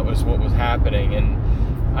thought that was what was happening,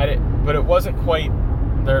 but it wasn't quite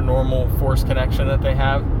their normal Force connection that they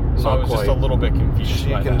have. So I was just a little bit confused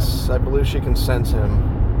by that. I believe she can sense him,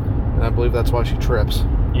 and I believe that's why she trips.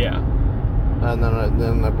 Yeah. And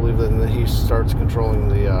then I believe that he starts controlling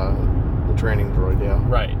the training droid. Yeah.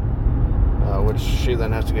 Right. Which she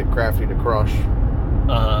then has to get crafty to crush.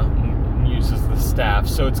 Uses the staff.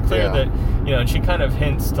 So it's clear that, and she kind of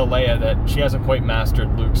hints to Leia that she hasn't quite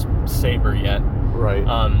mastered Luke's saber yet. Right.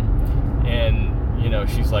 And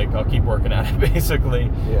she's like, I'll keep working at it,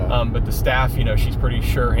 basically. Yeah. But the staff, she's pretty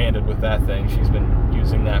sure-handed with that thing. She's been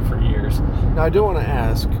using that for years. Now, I do want to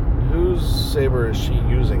ask, whose saber is she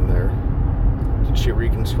using there? Did she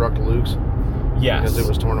reconstruct Luke's? Yes. Because it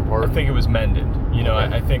was torn apart? I think it was mended. Okay.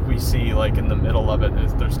 I think we see, like, in the middle of it,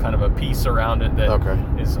 there's kind of a piece around it that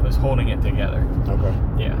is holding it together. Okay.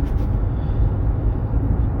 Yeah.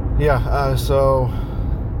 Yeah, so...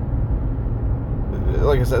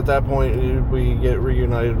 Like I said, at that point we get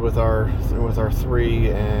reunited with our three,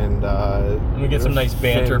 and we get some nice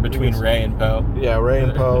banter between Rey and Poe. Yeah, Rey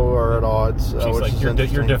and Poe are at odds. She's like, you're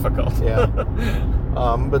difficult. Yeah.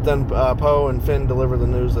 But then Poe and Finn deliver the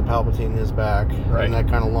news that Palpatine is back, and that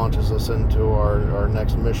kind of launches us into our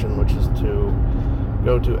next mission, which is to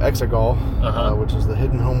go to Exegol, which is the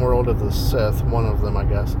hidden homeworld of the Sith. One of them, I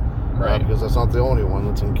guess. Right. Because that's not the only one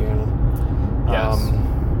that's in canon. Yes.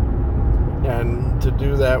 And to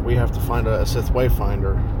do that, we have to find a Sith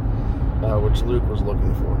Wayfinder, which Luke was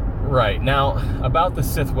looking for. Right. Now, about the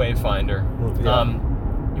Sith Wayfinder,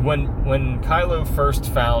 when Kylo first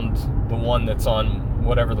found the one that's on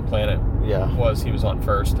whatever the planet was he was on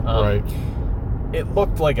first, it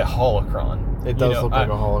looked like a holocron. It does look like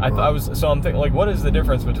a holocron. I'm thinking, like, what is the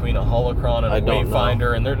difference between a holocron and a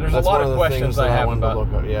Wayfinder? And there's a lot of questions I have about.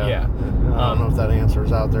 Look up. Yeah. I don't know if that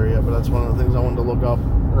answer's out there yet, but that's one of the things I wanted to look up.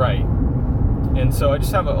 Right. And so I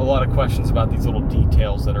just have a lot of questions about these little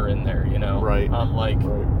details that are in there, Right.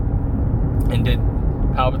 And did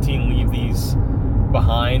Palpatine leave these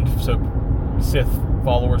behind so Sith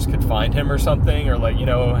followers could find him or something? Or, like,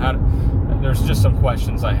 there's just some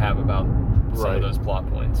questions I have about some of those plot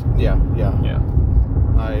points. Yeah.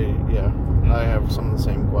 Mm-hmm. I have some of the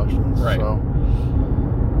same questions. Right.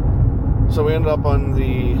 So we ended up on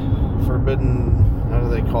the forbidden. How do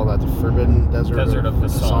they call that? The Forbidden Desert of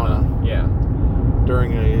Pisana. Yeah.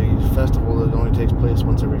 During a festival that only takes place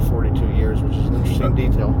once every 42 years, which is an interesting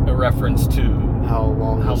detail. A reference to how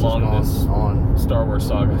long this Star Wars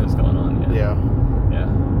saga has gone on. Yeah.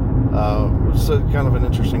 It's kind of an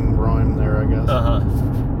interesting rhyme there, I guess.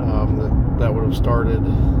 That would have started,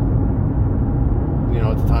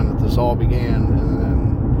 at the time that this all began, and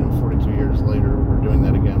then 42 years later we're doing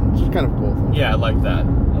that again. It's kind of a cool thing. Yeah, I like that.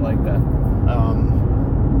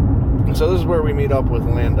 So this is where we meet up with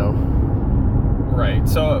Lando. Right.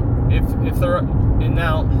 So if there are, and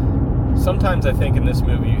now sometimes I think in this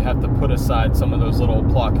movie you have to put aside some of those little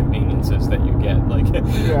plot conveniences that you get, like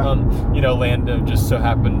Lando just so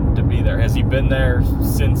happened to be there. Has he been there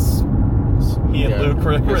since he and Luke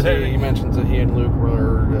were there? He mentions that he and Luke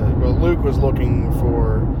were. Luke was looking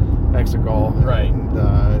for Exegol, right?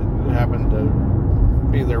 And happened to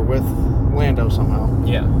be there with Lando somehow.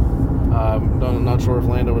 Yeah. I'm not sure if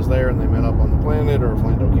Lando was there and they met up on the planet, or if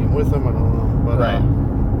Lando came with him. I don't know. But, right.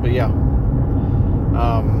 But yeah.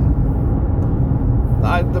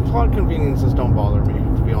 The plot conveniences don't bother me,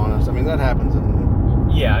 to be honest. I mean, that happens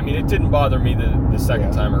Yeah, I mean, it didn't bother me the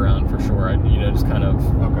second time around, for sure. I just kind of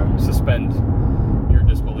suspend your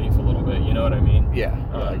disbelief a little bit, you know what I mean? Yeah,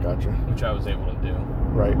 I gotcha. Which I was able to do.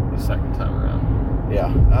 Right. The second time around.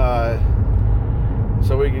 Yeah.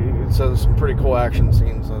 So there's some pretty cool action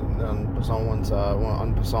scenes on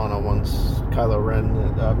Pisana once Kylo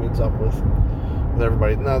Ren meets up with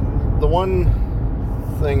everybody. Now, the one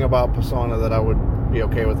thing about Pisana that I would be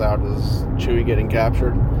okay without is Chewie getting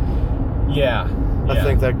captured. Yeah. I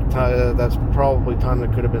think that's probably time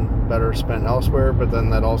that could have been better spent elsewhere, but then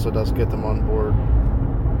that also does get them on board,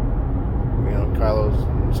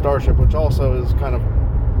 Kylo's starship, which also is kind of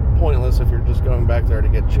pointless if you're just going back there to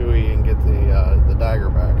get Chewie and get the dagger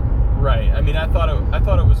back. Right. I mean, I thought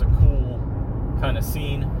it was a cool kind of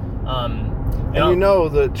scene. And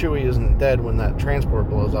that Chewie isn't dead when that transport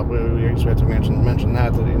blows up. We have to mention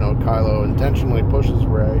that Kylo intentionally pushes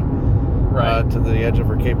Rey to the edge of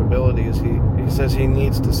her capabilities. He says he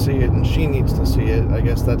needs to see it, and she needs to see it. I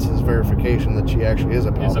guess that's his verification that she actually is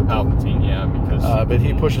a Palpatine. Is a Palpatine, yeah, because... but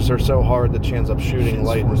he pushes her so hard that she ends up shooting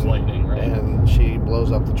lightning, right? And she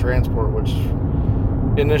blows up the transport, which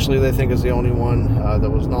initially they think is the only one that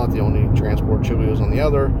was not the only transport. Chewie was on the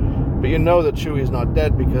other. But that Chewie's not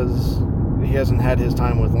dead because he hasn't had his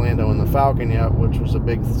time with Lando in the Falcon yet, which was a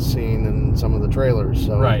big scene in some of the trailers.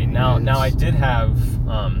 So right. Now I did have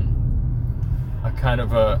a kind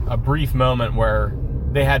of a brief moment where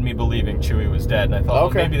they had me believing Chewie was dead, and I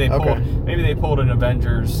thought, maybe they pulled an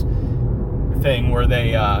Avengers thing where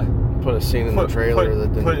they put a scene in the trailer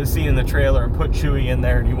put a scene in the trailer and put Chewie in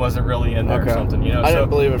there, and he wasn't really in there or something. I didn't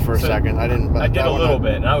believe it for a second. I didn't. I did a little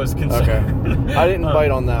bit, and I was concerned. Okay. I didn't bite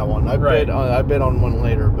on that one. I bit on one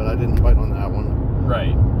later, but I didn't bite on that one.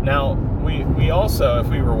 Right. Now we also, if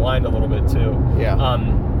we rewind a little bit too.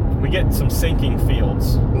 Yeah. We get some sinking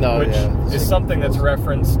fields, which is something that's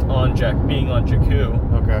referenced on being on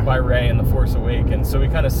Jakku by Rey in The Force Awakens. So we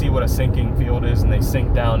kind of see what a sinking field is, and they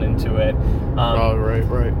sink down into it.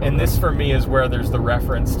 Right. And this, for me, is where there's the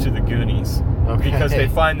reference to the Goonies. Because they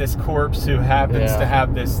find this corpse who happens to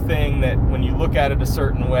have this thing that when you look at it a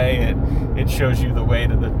certain way, it shows you the way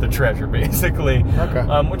to the treasure, basically.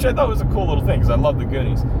 Which I thought was a cool little thing, because I love the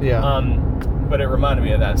Goonies. Yeah. But it reminded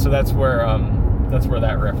me of that. So that's where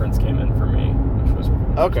that reference came in for me, which was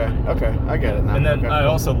okay. I get it now. And then I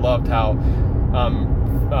also loved how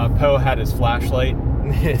Poe had his flashlight,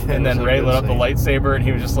 and then Rey lit up the lightsaber, and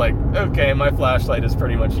he was just like, okay, my flashlight is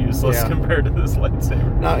pretty much useless compared to this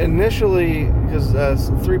lightsaber. Now, initially, because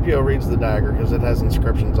 3PO reads the dagger, because it has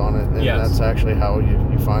inscriptions on it, and that's actually how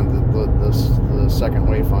you find the second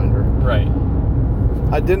Wayfinder. Right.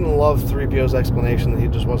 I didn't love 3PO's explanation that he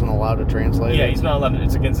just wasn't allowed to translate it. Yeah, he's not allowed to.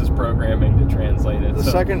 It's against his programming to translate it. The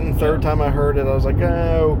second and third time I heard it, I was like,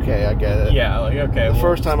 okay, I get it. Yeah, okay. The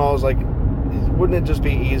first time I was like, wouldn't it just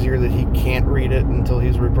be easier that he can't read it until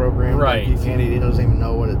he's reprogrammed? Right. Like he doesn't even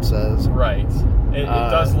know what it says. Right. It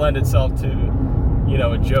does lend itself to,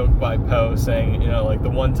 a joke by Poe saying, like, the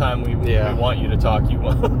one time we want you to talk, you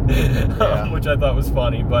won't. Which I thought was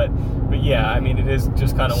funny. But yeah, I mean, it is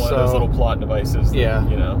just kind of one of those little plot devices.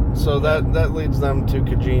 So that leads them to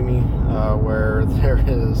Kijimi, where there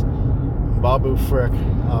is Babu Frick,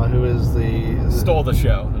 who is stole the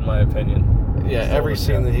show, in my opinion. Yeah, every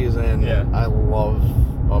scene that he's in, I love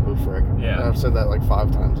Babu Frick. Yeah. I've said that like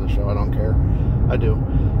 5 times this show. I don't care. I do.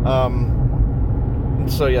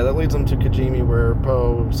 So that leads them to Kijimi, where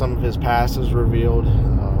Poe, some of his past is revealed.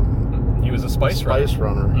 He was a spice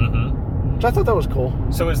runner. Mm-hmm. which I thought that was cool.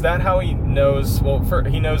 So is that how he knows? Well,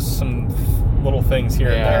 he knows some little things here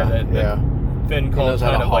and there that Finn calls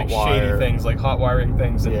kind of like shady things, like hot wiring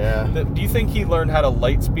things. And do you think he learned how to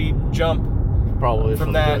light speed jump? Probably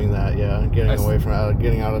from doing that, getting away from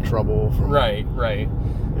getting out of trouble. From, right.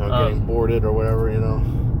 Getting boarded or whatever,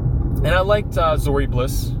 And I liked Zori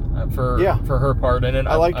Bliss for her part in it.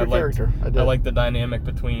 I liked her character. I liked the dynamic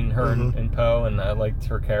between her and Poe, and I liked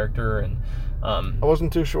her character. And I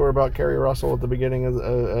wasn't too sure about Kerry Russell at the beginning of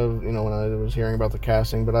when I was hearing about the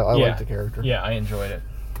casting, but I liked the character. Yeah, I enjoyed it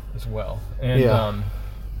as well. And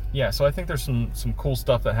so I think there's some cool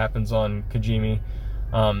stuff that happens on Kijimi.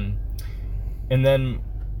 And then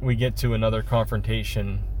we get to another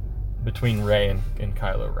confrontation between Rey and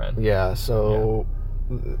Kylo Ren. Yeah, so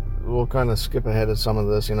we'll kind of skip ahead of some of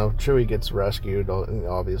this. Chewie gets rescued,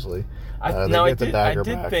 obviously. I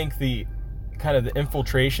did think the kind of the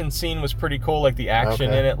infiltration scene was pretty cool, like the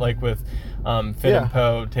action in it, like with Finn and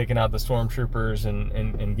Poe taking out the stormtroopers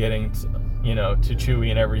and getting to Chewie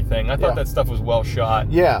and everything. I thought that stuff was well shot.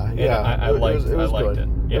 I liked it.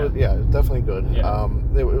 Yeah, it was definitely good. Yeah.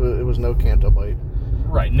 It was no Canto Bite.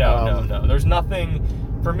 Right. No. There's nothing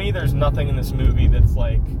for me. There's nothing in this movie that's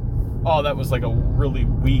like, oh, that was like a really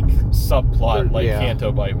weak subplot like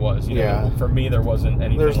Canto Bite was. For me, there wasn't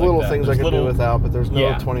anything. There's like little that. things I could do without, but there's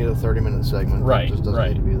no 20 to 30 minute segment. Right. It just doesn't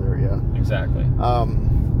need to be there. Yeah. Exactly.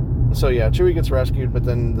 So Chewie gets rescued, but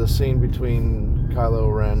then the scene between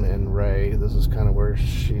Kylo Ren and Rey, this is kind of where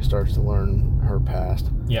she starts to learn her past.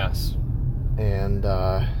 Yes. And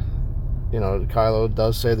Kylo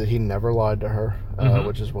does say that he never lied to her,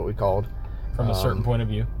 which is what we called. From a certain point of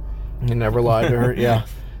view. He never lied to her. Yeah.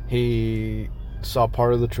 He saw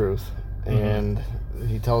part of the truth, and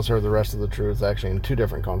he tells her the rest of the truth, actually, in two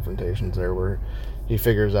different confrontations there, where he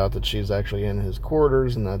figures out that she's actually in his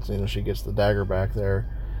quarters, and that's, she gets the dagger back there.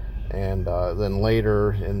 And then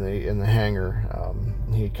later in the hangar,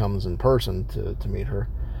 he comes in person to meet her.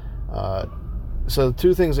 So the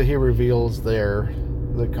two things that he reveals there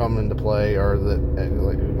that come into play are that,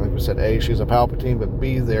 like we said, A, she's a Palpatine, but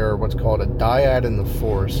B, they're what's called a dyad in the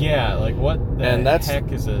Force. Yeah, like what the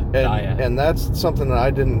heck is a dyad? And that's something that I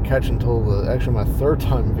didn't catch until my third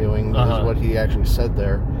time viewing, is what he actually said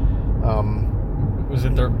there. Was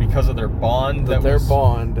it because of their bond? Their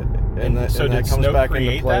bond, and that comes Snoke back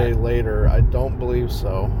into play later. I don't believe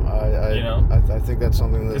so. I think that's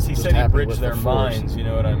something that because he said he bridged their minds. You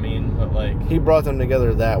know what I mean? But like he brought them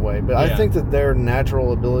together that way. But I think that their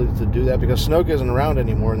natural ability to do that, because Snoke isn't around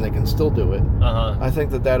anymore and they can still do it. I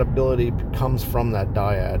think that ability comes from that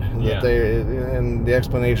dyad. And the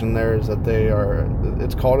explanation there is that they are.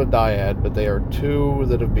 It's called a dyad, but they are two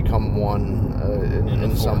that have become one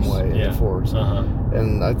in some way in the Force.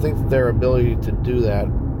 And I think their ability to do that,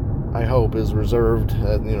 I hope, is reserved.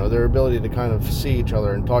 Their ability to kind of see each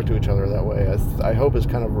other and talk to each other that way, I hope is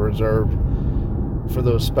kind of reserved for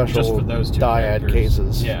those special just for those two dyad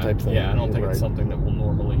cases type thing. Yeah, I don't think it's something that we'll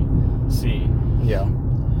normally see. Yeah.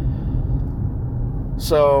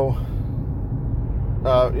 So,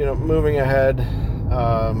 moving ahead.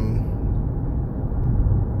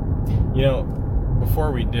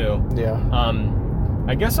 Before we do. Yeah.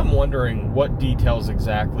 I guess I'm wondering what details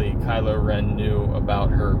exactly Kylo Ren knew about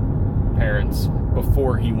her parents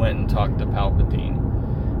before he went and talked to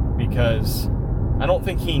Palpatine, because I don't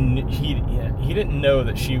think he didn't know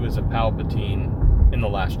that she was a Palpatine in The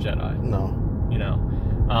Last Jedi. No.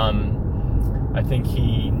 I think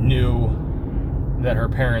he knew that her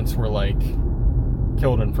parents were like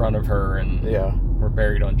killed in front of her and were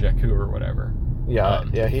buried on Jakku or whatever. Yeah,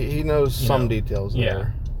 he knows some details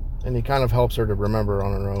there. And he kind of helps her to remember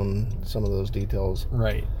on her own some of those details.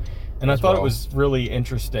 Right. And I thought it was really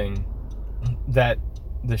interesting that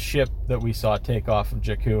the ship that we saw take off of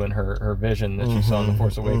Jakku and her vision that she saw in The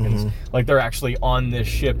Force Awakens, like they're actually on this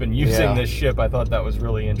ship and using this ship. I thought that was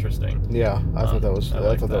really interesting. Yeah, I thought that was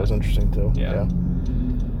that was interesting too. Yeah.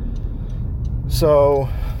 So,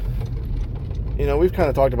 we've kind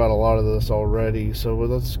of talked about a lot of this already, so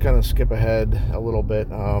let's kind of skip ahead a little bit.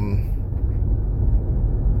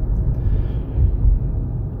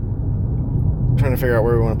 Trying to figure out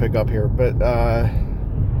where we want to pick up here, but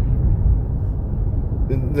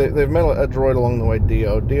they've met a droid along the way,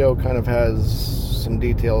 Dio. Dio kind of has some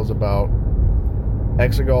details about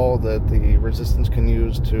Exegol that the Resistance can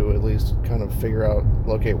use to at least kind of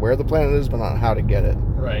locate where the planet is, but not how to get it.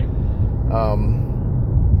 Right.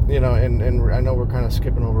 And I know we're kind of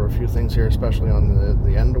skipping over a few things here, especially on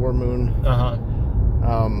the Endor moon.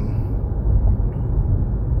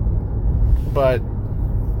 But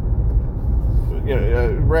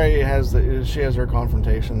Rey she has her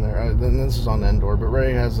confrontation there. And this is on Endor, but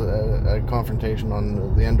Rey has a confrontation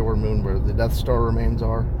on the Endor moon where the Death Star remains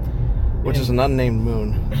are, which is an unnamed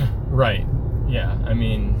moon. Right. Yeah. I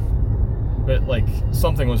mean, but like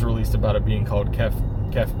something was released about it being called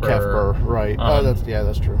Kefber. Right.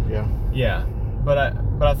 That's true. Yeah. Yeah. But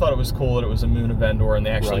I thought it was cool that it was a moon of Endor, and they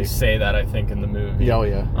actually say that, I think, in the movie. Yeah,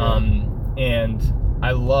 yeah. And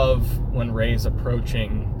I love when Rey's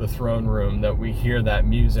approaching the throne room that we hear that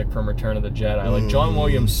music from Return of the Jedi. Like, John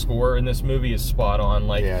Williams' score in this movie is spot on.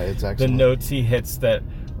 Like, it's excellent. The notes he hits that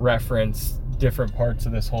reference different parts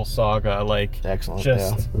of this whole saga, like, excellent.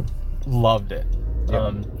 Just loved it.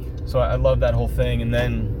 Yep. So I love that whole thing. And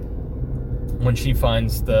then when she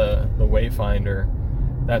finds the Wayfinder,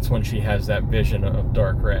 that's when she has that vision of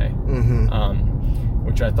Dark Rey.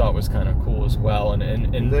 Which I thought was kind of cool as well,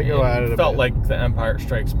 and they go at it felt like The Empire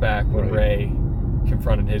Strikes Back when Rey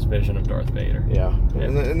confronted his vision of Darth Vader. Yeah.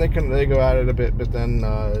 And they go at it a bit, but then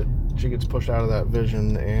she gets pushed out of that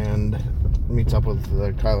vision and meets up with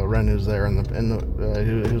Kylo Ren, who's there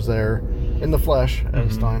who's there in the flesh at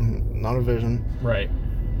this time, not a vision. Right.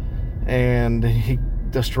 And he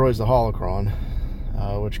destroys the holocron,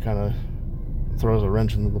 which kind of throws a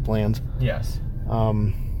wrench into the plans. Yes.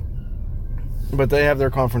 But they have their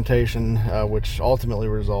confrontation, which ultimately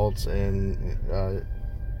results in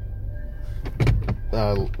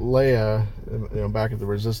Leia, back at the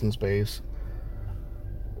Resistance base,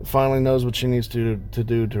 finally knows what she needs to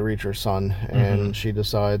do to reach her son, and she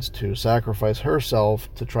decides to sacrifice herself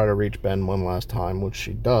to try to reach Ben one last time, which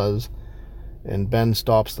she does. And Ben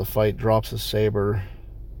stops the fight, drops his saber.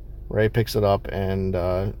 Rey picks it up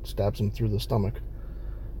and stabs him through the stomach,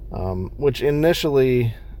 which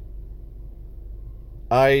initially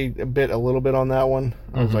I bit a little bit on that one.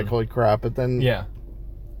 I was like, holy crap. But then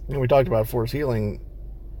we talked about Force healing.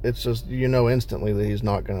 It's just, instantly that he's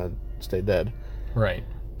not going to stay dead. Right.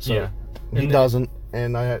 So he doesn't,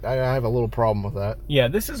 and I have a little problem with that. Yeah,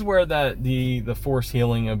 this is where the Force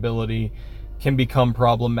healing ability can become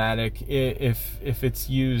problematic. If it's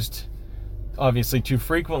used, obviously, too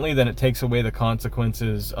frequently, then it takes away the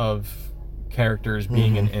consequences of characters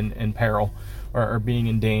being in peril or being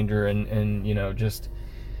in danger, and just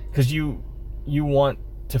because you want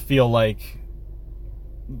to feel like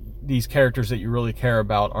these characters that you really care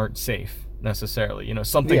about aren't safe necessarily.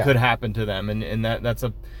 Something could happen to them, and that's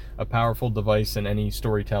a powerful device in any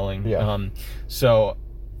storytelling. So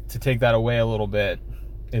to take that away a little bit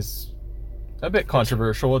is a bit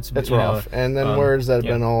controversial. It's rough. And then where's that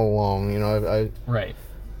been all along? Right.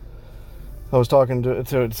 I was talking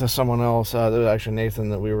to someone else, actually Nathan,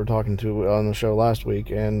 that we were talking to on the show last week,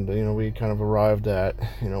 and we kind of arrived at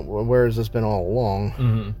where has this been all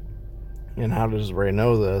along, and how does Rey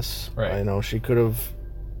know this? Right. She could have,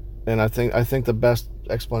 and I think the best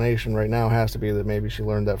explanation right now has to be that maybe she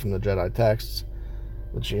learned that from the Jedi texts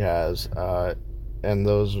that she has, and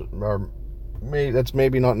those are that's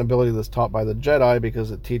maybe not an ability that's taught by the Jedi,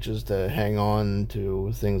 because it teaches to hang on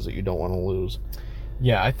to things that you don't want to lose.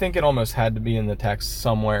 Yeah, I think it almost had to be in the text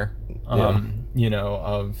somewhere,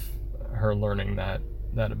 of her learning that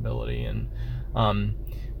ability, and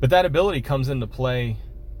but that ability comes into play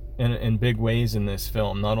in big ways in this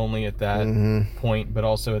film, not only at that point, but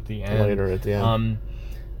also at the end. Later at the end.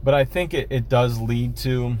 But I think it does lead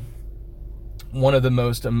to one of the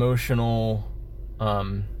most emotional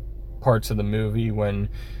parts of the movie when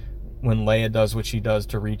Leia does what she does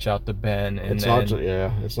to reach out to Ben, and it's not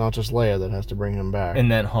just Leia that has to bring him back,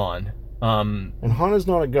 and then Han. And Han is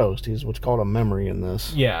not a ghost; he's what's called a memory in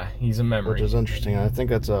this. Yeah, he's a memory, which is interesting. I think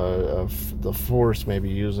that's the Force maybe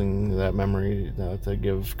using that memory to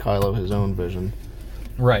give Kylo his own vision.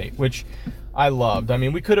 Right, which I loved. I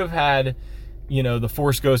mean, we could have had, the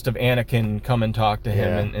Force ghost of Anakin come and talk to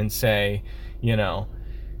him and say,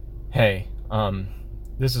 hey,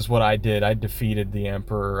 this is what I did. I defeated the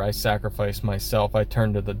Emperor. I sacrificed myself. I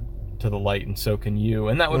turned to the light, and so can you.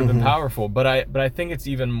 And that would have been powerful. But I think it's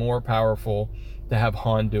even more powerful to have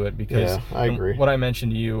Han do it, because I agree. What I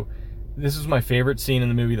mentioned to you, this is my favorite scene in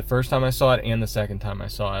the movie, the first time I saw it and the second time I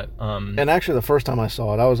saw it. And actually, the first time I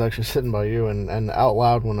saw it, I was actually sitting by you, and out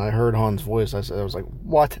loud when I heard Han's voice, I was like,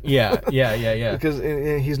 "What?" Yeah. Because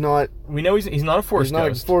he's not. We know he's not a Force ghost.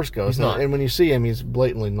 He's not a Force ghost. He's not. And when you see him, he's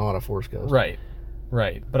blatantly not a Force ghost. Right.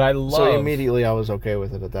 But I love... So immediately I was okay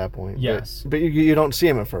with it at that point. Yes. But you don't see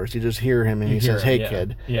him at first. You just hear him, and he says, "Hey,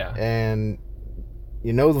 kid." Yeah. And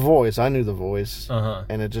the voice. I knew the voice.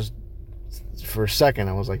 And it just... For a second,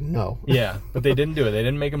 I was like, no. Yeah, but they didn't do it. They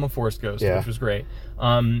didn't make him a Force ghost, which was great.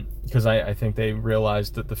 Because I think they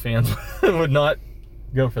realized that the fans would not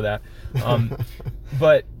go for that.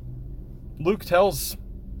 But, Luke tells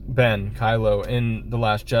Kylo in The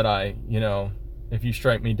Last Jedi, if you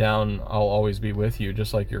strike me down, I'll always be with you,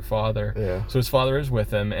 just like your father. Yeah. So his father is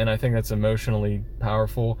with him, and I think that's emotionally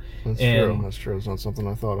powerful. That's true. That's true. It's not something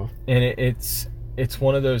I thought of. And it's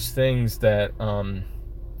one of those things that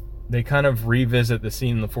they kind of revisit the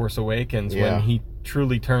scene in The Force Awakens when he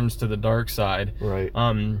truly turns to the dark side. Right.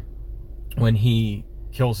 When he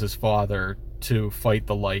kills his father to fight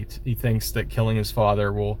the light. He thinks that killing his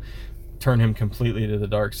father will turn him completely to the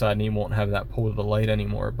dark side, and he won't have that pull to the light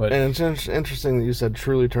anymore. But and it's interesting that you said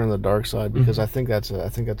truly turn to the dark side, because I think that's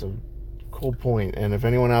a cool point. And if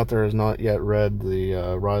anyone out there has not yet read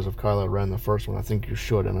the Rise of Kylo Ren, the first one, I think you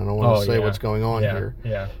should. And I don't want to say what's going on here,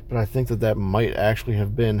 but I think that might actually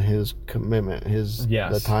have been his commitment,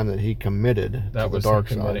 the time that he committed to the dark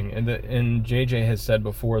side. And JJ has said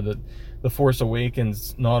before that The Force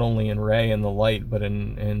Awakens not only in Rey in the light, but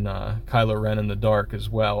in Kylo Ren in the dark as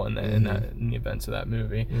well, in the events of that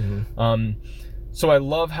movie. So I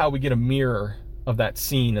love how we get a mirror of that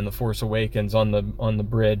scene in The Force Awakens on the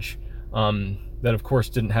bridge, that of course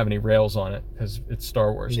didn't have any rails on it because it's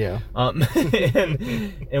Star Wars. Yeah.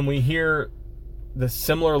 And we hear the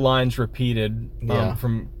similar lines repeated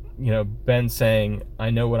from Ben saying,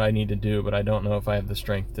 I know what I need to do, but I don't know if I have the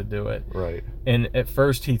strength to do it. Right. And at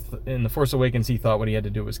first, in The Force Awakens, he thought what he had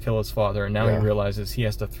to do was kill his father, and now he realizes he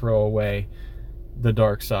has to throw away the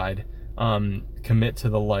dark side, commit to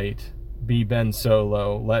the light, be Ben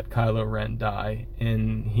Solo, let Kylo Ren die,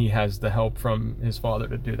 and he has the help from his father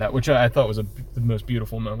to do that, which I thought was the most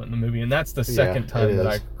beautiful moment in the movie, and that's the second time that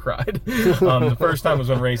I cried. The first time was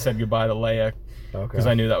when Rey said goodbye to Leia, because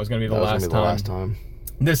I knew that was going to be the last time.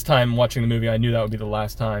 This time, watching the movie, I knew that would be the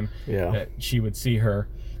last time that she would see her,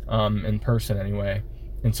 in person anyway.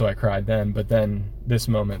 And so I cried then. But then this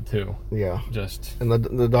moment, too. Yeah. And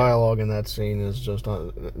the dialogue in that scene is just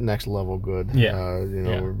next level good. Yeah.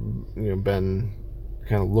 Ben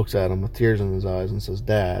kind of looks at him with tears in his eyes and says,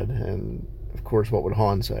 Dad. And, of course, what would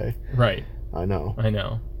Han say? Right. I know.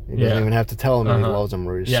 He doesn't even have to tell him that he loves him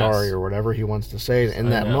or he's sorry or whatever he wants to say.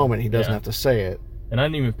 In that moment, he doesn't have to say it. And I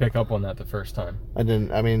didn't even pick up on that the first time. I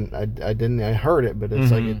didn't. I mean, I didn't. I heard it, but it's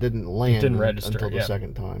like it didn't land. It didn't register until the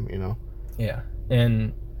second time. Yeah,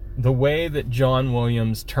 and the way that John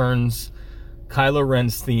Williams turns Kylo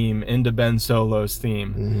Ren's theme into Ben Solo's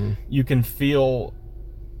theme, you can feel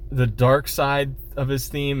the dark side of his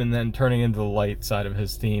theme, and then turning into the light side of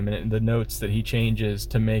his theme, and the notes that he changes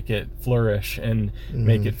to make it flourish and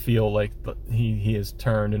make it feel like he is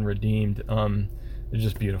turned and redeemed. It's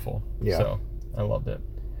just beautiful. Yeah. So I loved it.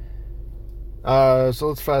 So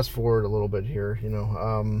let's fast forward a little bit here.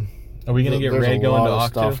 Are we gonna get Rey going to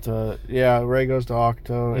Octo? Rey goes to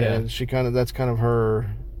Octo, and she that's kind of her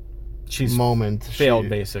moment. Failed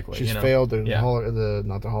basically. She's failed. The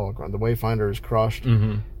Wayfinder is crushed,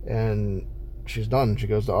 and she's done. She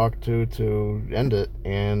goes to Octo to end it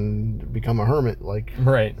and become a hermit, like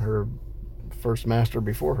her first master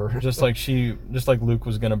before her. Just like Luke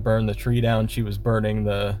was gonna burn the tree down, she was burning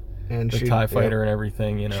the TIE fighter and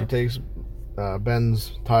everything. She takes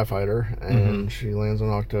Ben's TIE fighter and she lands on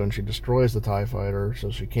Octo and she destroys the TIE fighter, so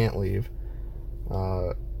she can't leave.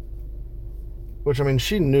 Which, I mean,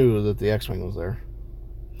 she knew that the X-Wing was there.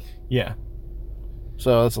 Yeah.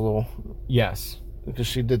 So that's a little... Yes. Because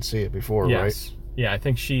she did see it before, right? Yeah, I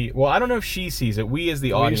think she... Well, I don't know if she sees it. We as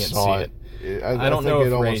the audience see it. I don't know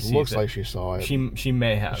if Rey sees it. It almost looks like she saw it. She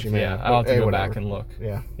may have. I'll have to go back and look.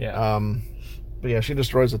 Yeah. But yeah, she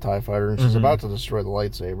destroys the TIE fighter, and she's about to destroy the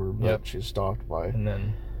lightsaber, but she's stopped by the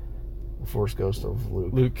Force Ghost of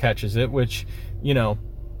Luke. Luke catches it, which,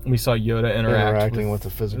 we saw Yoda interacting with the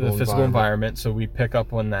physical environment, so we pick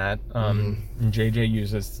up on that. And JJ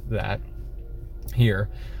uses that here.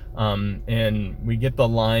 And we get the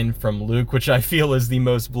line from Luke, which I feel is the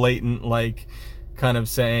most blatant, kind of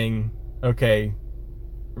saying, okay,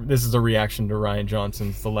 this is a reaction to Rian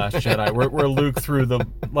Johnson's The Last Jedi, where Luke threw the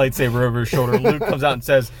lightsaber over his shoulder. Luke comes out and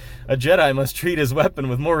says, a Jedi must treat his weapon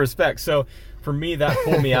with more respect. So for me, that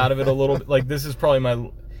pulled me out of it a little bit. This is probably my...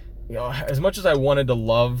 as much as I wanted to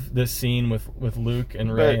love this scene with Luke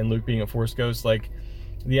and Rey and Luke being a Force ghost,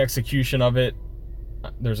 the execution of it,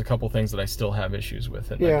 there's a couple things that I still have issues with,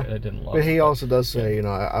 and I didn't love. But he also does say,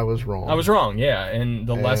 I was wrong. I was wrong, and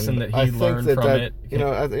the lesson that he learned from it.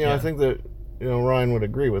 I think that Ryan would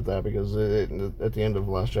agree with that, because at the end of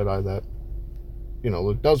Last Jedi, that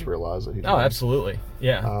Luke does realize that he. Oh, absolutely,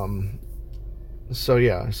 yeah. So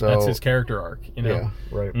that's his character arc, Yeah,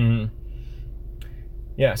 right. Mm-hmm.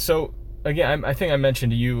 Yeah. So again, I think I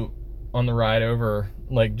mentioned to you on the ride over,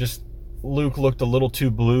 just Luke looked a little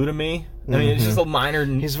too blue to me. I mean, it's just a minor.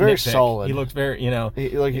 He's very nitpick. solid. He looked very, you know, he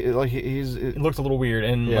looked a little weird,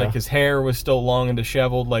 and like his hair was still long and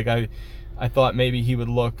disheveled. Like I thought maybe he would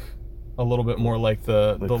look a little bit more like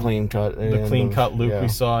the clean cut, Luke we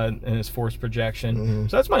saw in his Force projection.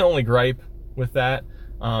 So that's my only gripe with that.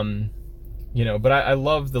 You know, but I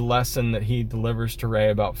love the lesson that he delivers to Rey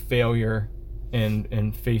about failure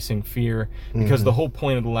and facing fear, because the whole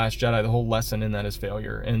point of The Last Jedi, the whole lesson in that is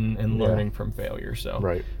failure and learning from failure.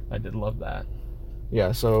 So I did love that.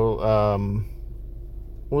 Yeah, so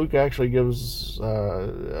Luke actually gives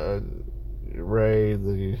Rey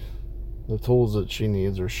the tools that she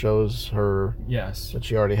needs, or shows her that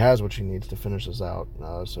she already has what she needs to finish this out.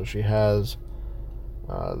 So she has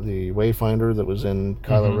the Wayfinder that was in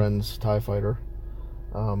Kylo Ren's TIE Fighter.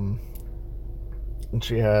 And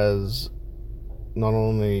she has not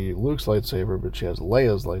only Luke's lightsaber, but she has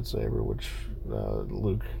Leia's lightsaber, which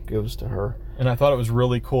Luke gives to her. And I thought it was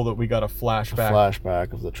really cool that we got a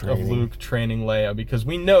flashback of the training. Of Luke training Leia, because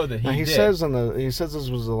we know that he says this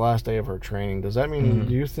was the last day of her training. Does that mean,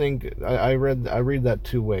 do you think, I read that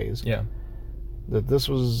two ways. Yeah. That this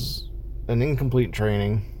was an incomplete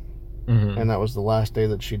training, and that was the last day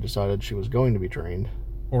that she decided she was going to be trained.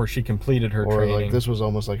 Or she completed her training. Or like this was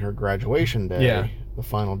almost like her graduation day, the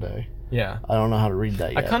final day. Yeah. I don't know how to read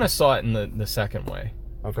that yet. I kind of saw it in the second way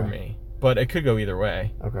for me. But it could go either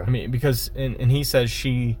way. Okay. I mean, because and he says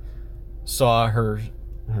she saw her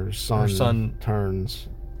son turns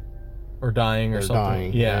or dying or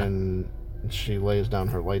something. Yeah. And she lays down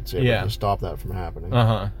her lightsaber to stop that from happening.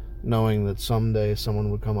 Knowing that someday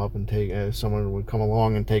someone would come up and someone would come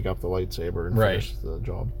along and take up the lightsaber and finish the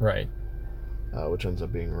job. Right. Which ends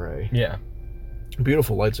up being Rey. Yeah.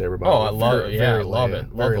 Beautiful lightsaber. I love it. Yeah, I love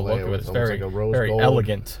it. Love the look of it. It's very, like a rose very gold.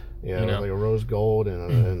 Elegant. Yeah, like a rose gold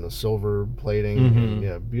and the silver plating. And,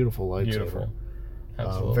 yeah, beautiful lightsaber. Beautiful.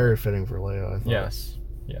 Absolutely. Very fitting for Leia, I thought.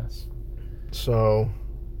 Yes. So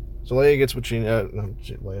Leia gets what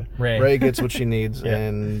Rey gets what she needs,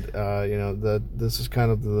 and this is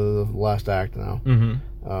kind of the last act now.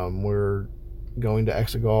 We're going to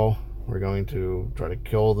Exegol. We're going to try to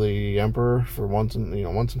kill the Emperor for once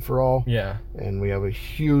and for all. Yeah. And we have a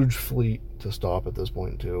huge fleet to stop at this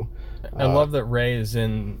point too. I love that Rey is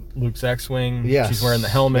in Luke's X-wing. Yes. She's wearing the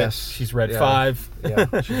helmet. Yes. She's Red 5.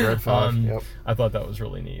 Yeah, she's Red 5. Yep. I thought that was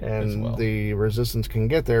really neat and as well. The Resistance can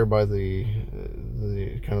get there by the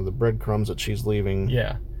kind of the breadcrumbs that she's leaving.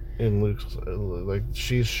 Yeah. In Luke's, like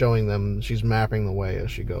she's showing them, she's mapping the way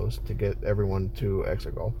as she goes to get everyone to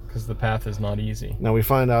Exegol. Because the path is not easy. Now we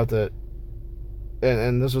find out that,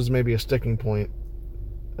 and this was maybe a sticking point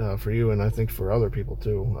for you, and I think for other people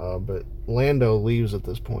too. But Lando leaves at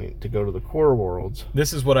this point to go to the core worlds.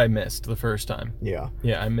 This is what I missed the first time. Yeah,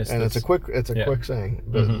 I missed. And this. it's a quick saying,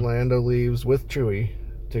 but Lando leaves with Chewie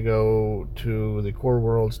to go to the core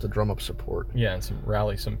worlds to drum up support. Yeah, and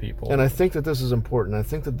rally some people. And I think that this is important. I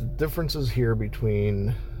think that the differences here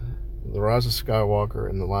between The Rise of Skywalker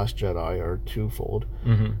and The Last Jedi are twofold.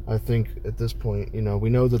 I think at this point, we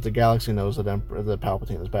know that the galaxy knows that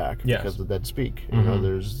Palpatine is back because the dead speak.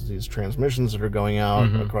 There's these transmissions that are going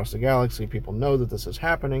out across the galaxy. People know that this is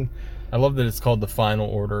happening. I love that it's called the Final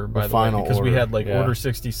Order, by the way, because we had Order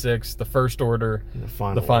 66, the First Order, the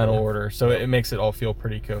Final Order. So it makes it all feel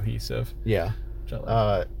pretty cohesive. Yeah.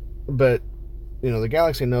 But, the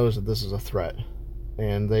galaxy knows that this is a threat,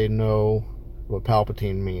 and they know what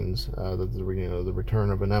Palpatine means, the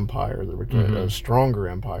return of an empire, the return of a stronger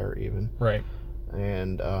empire even. Right.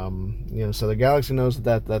 And, so the galaxy knows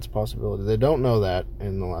that's a possibility. They don't know that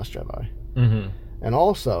in The Last Jedi. And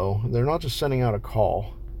also, they're not just sending out a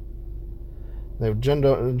call. They have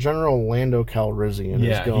General Lando Calrissian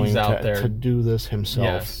is going to do this himself.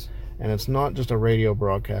 Yes. And it's not just a radio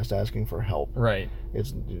broadcast asking for help. Right.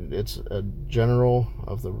 It's a general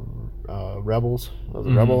of the rebels, of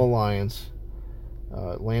the Rebel Alliance.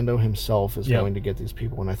 Lando himself is going to get these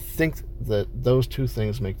people, and I think that those two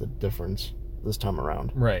things make the difference this time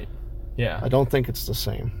around. Right. Yeah. I don't think it's the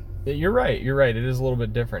same. You're right. It is a little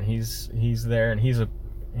bit different. He's there, and he's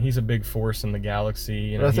a big force in the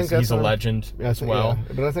galaxy. He's a legend as well.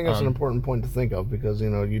 Yeah. But I think that's an important point to think of, because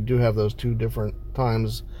you do have those two different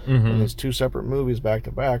times in these two separate movies back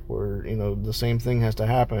to back where the same thing has to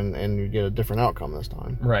happen and you get a different outcome this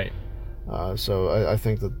time. Right. So I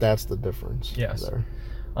think that's the difference. Yes. There.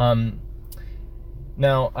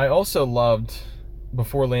 Now I also loved,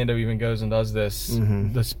 before Lando even goes and does this,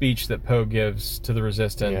 the speech that Poe gives to the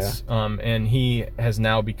Resistance. And he has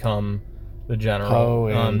now become the general. Poe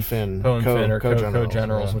and Finn are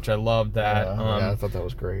co-generals, which I loved that. I thought that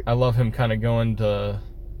was great. I love him kind of going to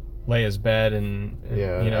Leia's bed and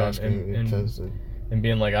Yeah, you know, and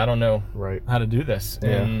being like, I don't know how to do this.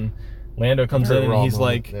 And Lando comes in and he's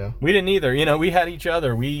like, we didn't either. You know, we had each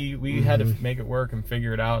other. We had to make it work and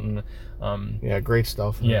figure it out. And great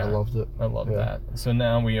stuff. Yeah, I loved it. I loved that. So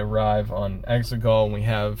now we arrive on Exegol and we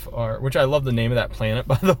have which I love the name of that planet,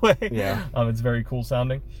 by the way. Yeah. It's very cool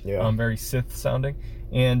sounding. Yeah. Very Sith sounding.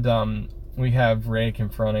 And we have Rey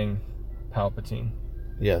confronting Palpatine.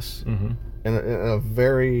 Yes. Mm-hmm. In a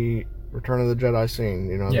very Return of the Jedi scene.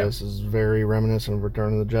 You know, this is very reminiscent of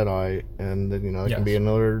Return of the Jedi, and you know, it can be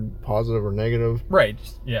another positive or negative. Right.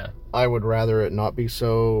 Yeah. I would rather it not be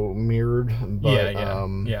so mirrored. But,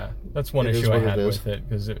 that's one issue I had with it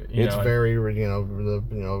because it's very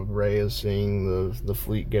Rey is seeing the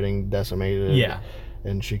fleet getting decimated. Yeah.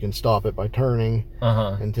 And she can stop it by turning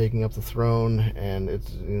and taking up the throne, and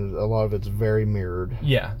it's a lot of it's very mirrored.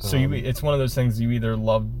 Yeah. So it's one of those things you either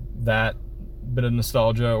love that bit of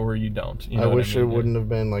nostalgia or you don't. You know I wish it wouldn't have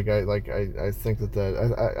been I think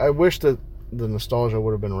that I wish that the nostalgia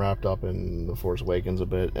would have been wrapped up in The Force Awakens a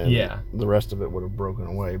bit, and the rest of it would have broken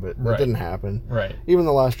away, but that didn't happen. Right. Even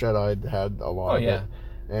The Last Jedi had a lot of it,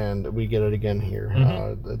 and we get it again here.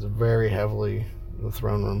 It's very heavily the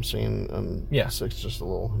throne room scene, and six just a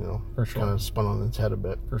little, for sure, kind of spun on its head a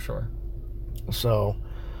bit. For sure. So,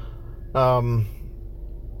 a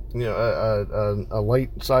light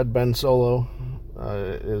side Ben Solo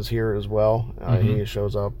is here as well. He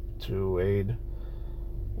shows up to aid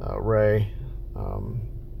Rey.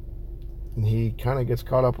 And he kind of gets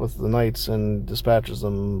caught up with the Knights and dispatches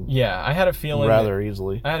them. Yeah, I had a feeling rather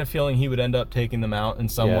easily. I had a feeling he would end up taking them out in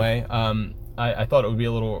some way. I thought it would be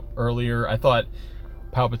a little earlier. I thought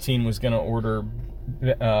Palpatine was going to order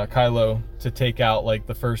Kylo to take out like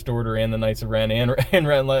the First Order and the Knights of Ren and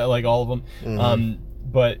Ren, like all of them.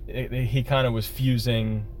 But he kind of was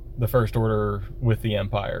fusing the First Order with the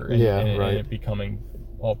Empire and it becoming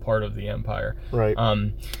all part of the Empire. Right.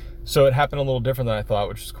 So it happened a little different than I thought,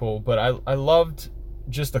 which is cool. But I loved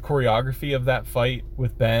just the choreography of that fight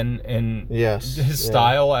with Ben and his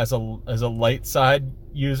style as a light side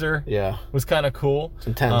user. Was kind of cool. It's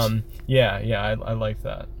intense. I liked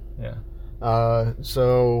that.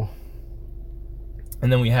 So,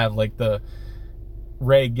 and then we have like the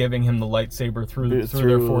Rey giving him the lightsaber through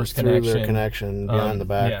their force connection. Through their connection behind the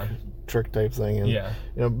back trick type thing.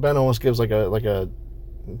 And Ben almost gives like a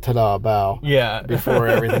ta-da bow before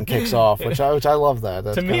everything kicks off, which I love that.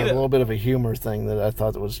 That's kind of a little bit of a humor thing that I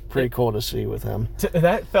thought was pretty cool to see with him.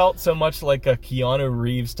 That felt so much like a Keanu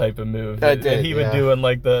Reeves type of move that he would do in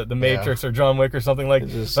like the Matrix or John Wick or something like.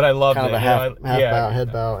 But I loved kind it. Kind of a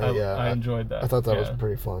head bow. I enjoyed that. I thought that was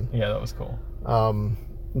pretty fun. Yeah, that was cool.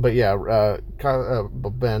 But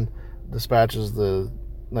Ben dispatches the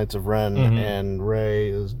Knights of Ren, and Rey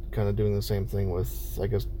is kind of doing the same thing with, I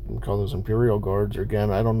guess, we call those Imperial Guards. Or again,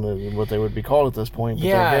 I don't know what they would be called at this point, but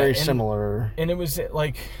they're very similar. And it was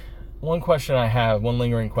like one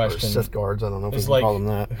lingering question. Or Sith Guards, I don't know if we can call them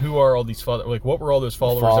that. Who are all these followers? Like, what were all those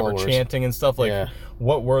followers that were chanting and stuff? Like,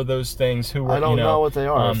 what were those things? Who were? I don't know what they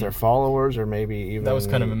are. If they're followers, or maybe even that was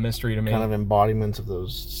kind of a mystery to me. Kind of embodiments of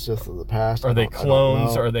those Sith of the past. Are they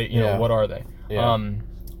clones? Are they? You know, what are they? Yeah.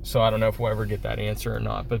 So I don't know if we'll ever get that answer or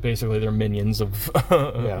not, but basically they're minions of,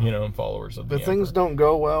 and followers of the Emperor. Things don't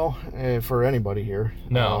go well for anybody here.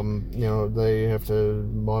 No. They have to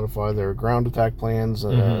modify their ground attack plans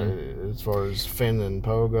as far as Finn and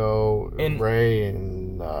Pogo, and Rey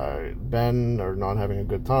and Ben are not having a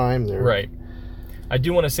good time. Right. I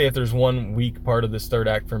do want to say if there's one weak part of this third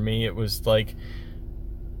act for me, it was like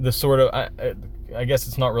the sort of, I guess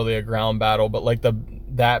it's not really a ground battle, but like the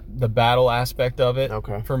battle aspect of it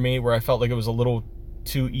for me, where I felt like it was a little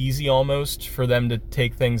too easy almost for them to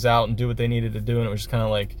take things out and do what they needed to do, and it was just kind of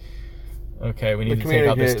like, okay, we need to take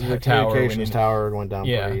out this tower. The communications tower went down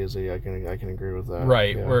pretty easy. I can agree with that.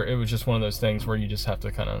 Right, where it was just one of those things where you just have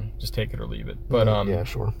to kind of just take it or leave it. But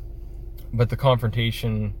sure. But the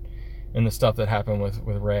confrontation and the stuff that happened with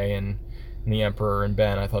Rey and the Emperor and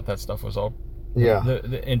Ben, I thought that stuff was all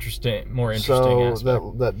the more interesting aspect.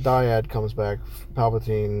 So that dyad comes back.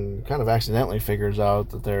 Palpatine kind of accidentally figures out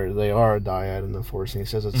that they are a dyad in the Force, and he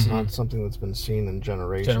says it's not something that's been seen in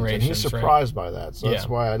generations. And he's surprised by that. So that's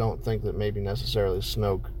why I don't think that maybe necessarily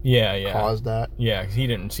Snoke caused that. Yeah, because he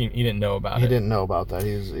didn't know about it. He didn't know about that.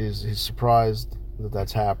 He's surprised that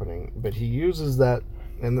that's happening, but he uses that.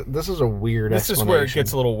 And this is a weird explanation. This is where it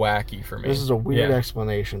gets a little wacky for me. This is a weird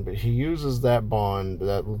explanation, but he uses that bond,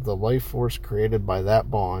 the life force created by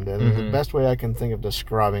that bond, and the best way I can think of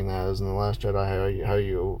describing that is in The Last Jedi, how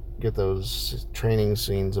you get those training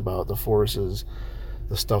scenes about the forces,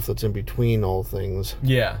 the stuff that's in between all things.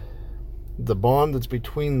 Yeah. the bond that's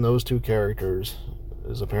between those two characters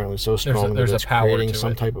is apparently so strong that it's creating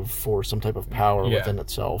some type of force, some type of power within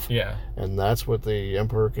itself. Yeah. And that's what the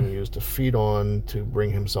Emperor can use to feed on to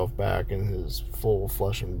bring himself back in his full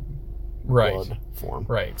flesh and blood form.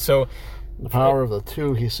 Right. So the power of the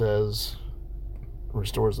two, he says,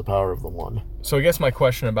 restores the power of the one. So I guess my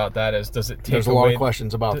question about that is, does it take There's a lot of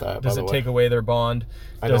questions about that. Does it take away their bond?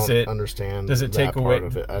 I don't understand. Does it take away?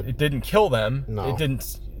 It didn't kill them. No. It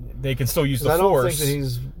didn't. They can still use the force. I don't think that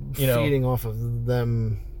he's feeding off of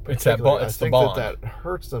them. It's that bond. It's the bond. I think that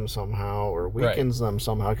hurts them somehow or weakens them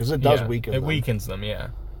somehow, because it does weaken them. It weakens them, yeah.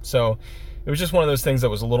 So it was just one of those things that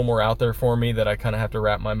was a little more out there for me that I kind of have to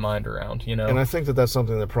wrap my mind around, you know. And I think that that's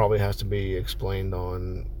something that probably has to be explained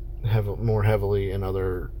on more heavily in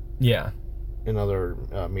other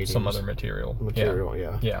meetings. Some other material.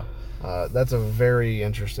 Yeah. That's a very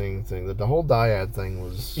interesting thing. That the whole dyad thing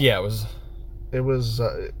was. Yeah, it was.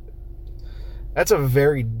 That's a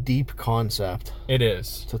very deep concept. It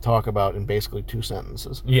is. To talk about in basically 2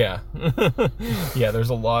 sentences. Yeah. Yeah, there's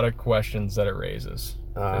a lot of questions that it raises,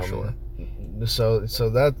 for sure. So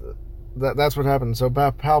that's what happened. So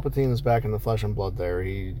Palpatine is back in the flesh and blood there.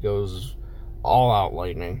 He goes all out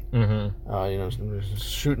lightning. Mm-hmm.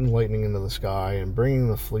 Shooting lightning into the sky and bringing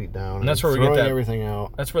the fleet down. And that's where we get everything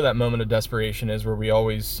out. That's where that moment of desperation is, where we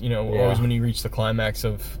always, always when you reach the climax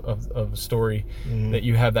of a story, that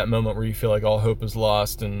you have that moment where you feel like all hope is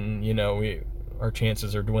lost, and our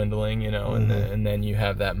chances are dwindling, and then you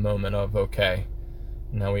have that moment of, okay,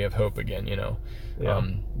 now we have hope again,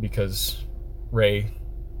 because Rey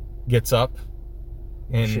gets up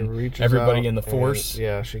and everybody in the Force.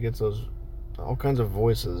 She gets those all kinds of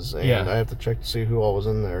voices, and I have to check to see who all was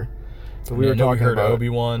in there. So we heard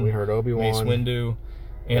Obi-Wan. We heard Obi-Wan, Mace Windu,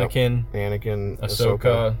 Anakin,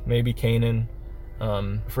 Ahsoka, maybe Kanan.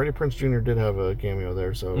 Freddie Prinze Jr. did have a cameo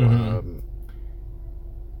there, so I'm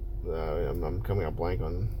coming out blank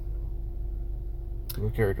on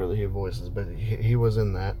the character that he voices, but he was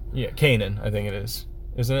in that. Yeah, Kanan, I think it is.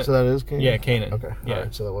 Isn't it? So that is Kanan? Yeah, Kanan. Okay. Yeah. All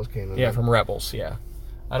right, so that was Kanan. Yeah, from Rebels, yeah.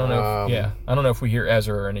 I don't know I don't know if we hear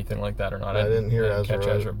Ezra or anything like that or not. I didn't hear Ezra. Catch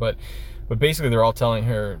Ezra, but basically they're all saying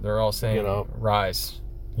rise.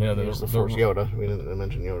 There's the Force Yoda. We didn't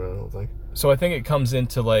mention Yoda, I don't think. So I think it comes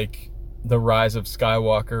into like the rise of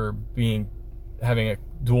Skywalker having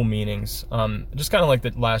dual meanings. Just kind of like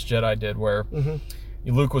the Last Jedi did, where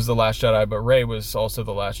Luke was the Last Jedi, but Rey was also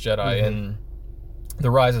the Last Jedi. And the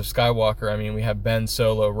rise of Skywalker, I mean, we have Ben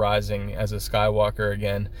Solo rising as a Skywalker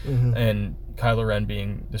again, and Kylo Ren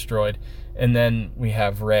being destroyed, and then we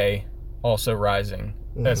have Rey also rising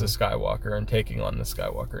as a Skywalker and taking on the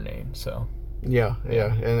Skywalker name. So yeah,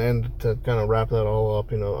 and to kind of wrap that all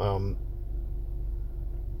up,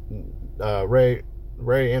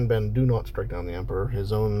 Rey and Ben do not strike down the Emperor.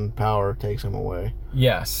 His own power takes him away.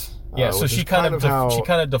 Yes, so she kind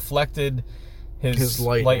of deflected his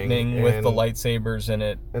lightning with the lightsabers in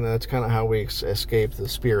it, and that's kind of how we escape the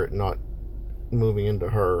spirit not moving into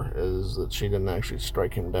her, is that she didn't actually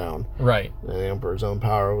strike him down. Right. The Emperor's own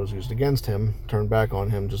power was used against him, turned back on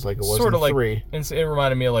him, just like it was in 3. It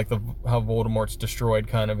reminded me of like how Voldemort's destroyed,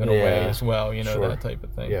 kind of in a way as well. That type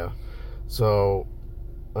of thing. Yeah. So,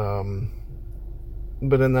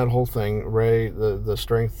 but in that whole thing, Rey, the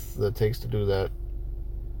strength that it takes to do that,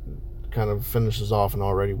 kind of finishes off an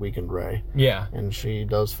already weakened Rey. Yeah. And she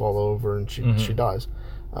does fall over, and she dies.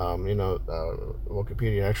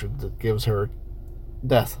 Wikipedia actually gives her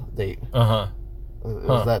death date. It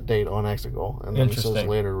was that date on Exegol, and then it says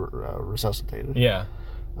later resuscitated. Yeah.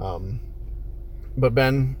 But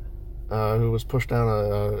Ben, who was pushed down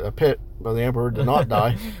a pit by the Emperor, did not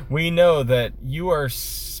die. We know that you are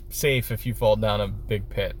safe if you fall down a big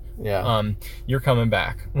pit. Yeah. You're coming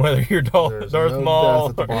back, whether you're Darth Maul,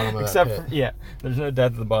 there's no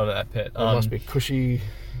death at the bottom of that pit. There must be cushy.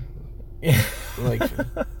 Like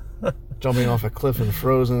jumping off a cliff and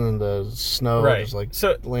frozen in the snow, just like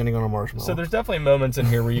landing on a marshmallow. So there's definitely moments in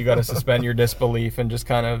here where you got to suspend your disbelief and just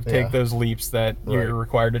kind of take those leaps that you're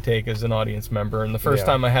required to take as an audience member. And the first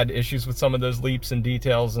time I had issues with some of those leaps and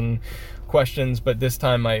details and questions, but this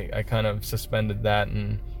time I kind of suspended that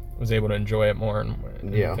and was able to enjoy it more and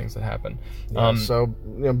things that happen. So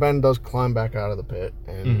Ben does climb back out of the pit,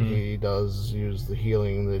 and he does use the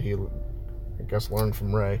healing that he, I guess, learned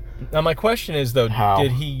from Rey. Now my question is, though, how?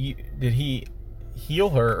 Did he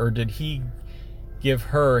heal her, or did he give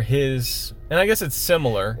her his? And I guess it's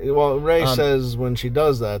similar. Well, Rey says when she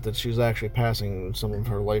does that she's actually passing some of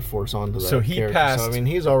her life force onto that. So he character. passed. So, I mean,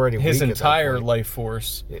 he's already his weak entire at that point. life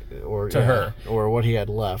force to her, or what he had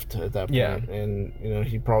left at that point. Yeah. And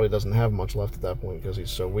he probably doesn't have much left at that point because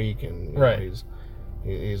he's so weak, and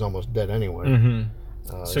he's almost dead anyway.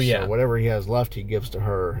 Mm-hmm. So whatever he has left, he gives to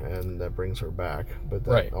her, and that brings her back. But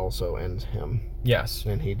that also ends him. Yes.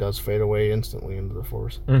 And he does fade away instantly into the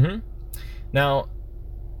Force. Mm-hmm. Now,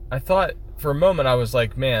 I thought for a moment, I was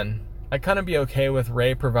like, man, I'd kind of be okay with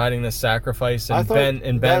Rey providing this sacrifice and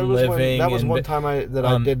Ben living. That was one time I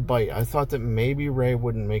did bite. I thought that maybe Rey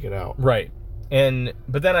wouldn't make it out. Right.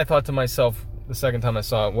 But then I thought to myself the second time I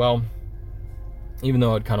saw it, well, even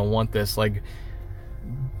though I'd kind of want this, like,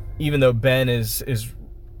 even though Ben is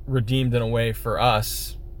redeemed in a way for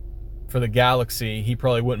us, for the galaxy, he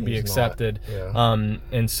probably wouldn't be accepted.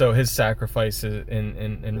 And so his sacrifice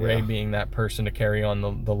and Rey being that person to carry on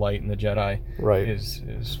the light and the Jedi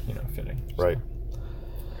is fitting. Right.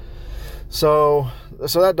 So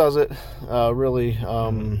that does it. Really,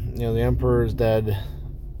 the Emperor is dead.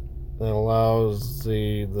 That allows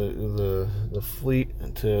the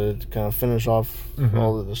fleet to kind of finish off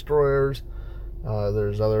all the destroyers.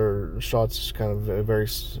 There's other shots, kind of a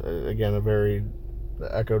very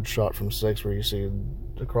echoed shot from 6 where you see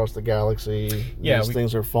across the galaxy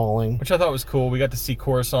things are falling, which I thought was cool. We got to see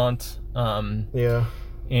Coruscant and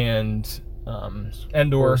Endor,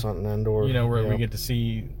 Coruscant and Endor, where we get to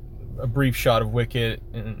see a brief shot of Wicket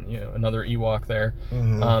and another Ewok there,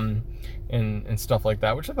 and stuff like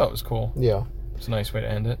that, which I thought was cool. It's a nice way to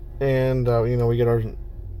end it. And we get our,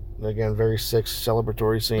 again, very 6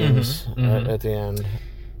 celebratory scenes at the end.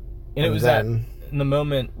 And it was in the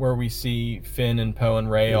moment where we see Finn and Poe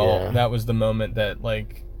and Rey that was the moment that,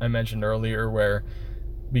 like I mentioned earlier, where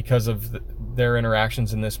because of their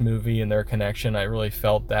interactions in this movie and their connection, I really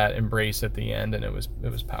felt that embrace at the end, and it was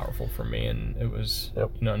powerful for me, and it was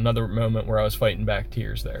another moment where I was fighting back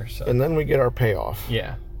tears there. So. And then we get our payoff.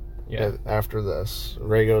 Yeah. After this,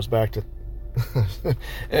 Rey goes back to.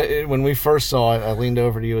 When we first saw it, I leaned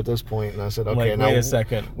over to you at this point and I said, "Okay, now wait a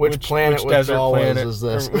second. Which planet with Jawas is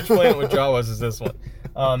this? Which planet with Jawas is this one?"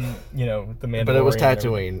 The Mandalorian. But it was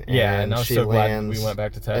Tatooine. And I was so glad we went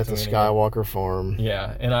back to Tatooine at the Skywalker farm.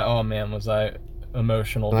 Yeah, and was I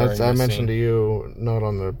emotional. I mentioned to you, not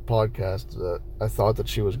on the podcast, that I thought that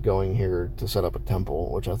she was going here to set up a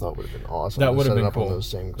temple, which I thought would have been awesome. That would have been cool. On those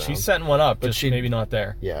same grounds. She's setting one up, but maybe not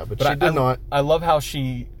there. Yeah, but she did not. I love how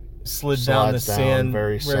she slid down the sand,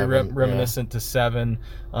 very reminiscent to 7.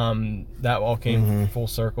 That all came full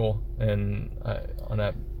circle, and I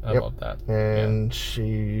love that. And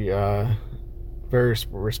she very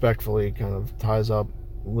respectfully kind of ties up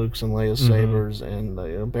Luke's and Leia's sabers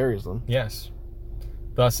and buries them. Yes,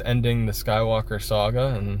 thus ending the Skywalker saga,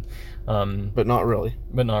 and but not really.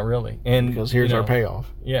 And because here's our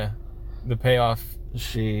payoff. Yeah, the payoff.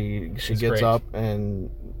 She gets great. Up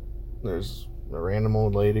and there's a random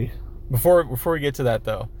old lady. Before we get to that,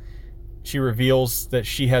 though, she reveals that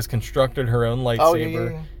she has constructed her own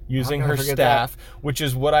lightsaber using her staff, which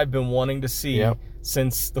is what I've been wanting to see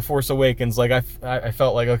since The Force Awakens. Like I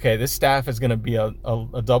felt like, okay, this staff is going to be a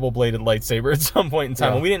double-bladed lightsaber at some point in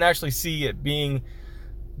time. And we didn't actually see it being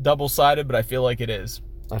double-sided, but I feel like it is.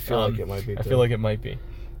 I feel like it might be. I feel like it might be.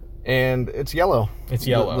 And it's yellow. It's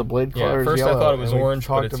yellow. The blade color is yellow. First I thought it was orange,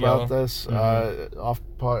 but it's yellow. We talked about this off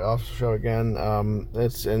the show again.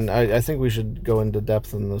 I think we should go into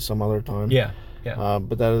depth in this some other time. Yeah.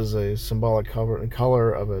 But that is a symbolic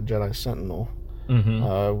color of a Jedi Sentinel,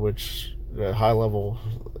 which at high level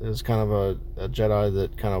is kind of a Jedi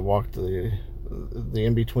that kind of walked the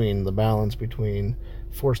in between, the balance between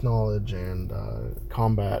Force knowledge and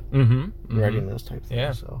combat readiness type thing.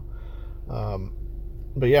 Yeah. So.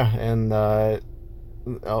 But yeah, and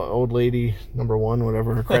old lady number 1,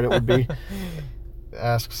 whatever her credit would be,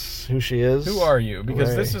 asks who she is. Who are you? Because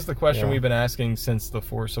Rey. This is the question we've been asking since The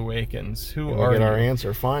Force Awakens. Who are you? We get our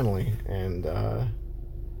answer finally, and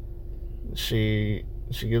she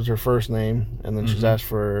gives her first name, and then she's asked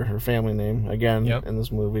for her family name again in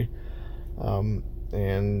this movie,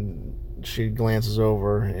 and she glances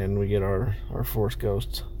over, and we get our Force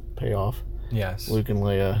ghosts payoff. Yes. Luke and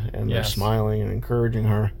Leia, and they're smiling and encouraging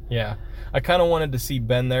her. Yeah. I kind of wanted to see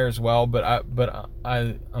Ben there as well, but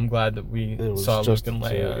I'm glad that we saw Luke and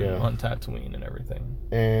Leia on Tatooine and everything.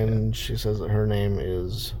 And she says that her name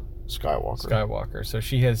is Skywalker. So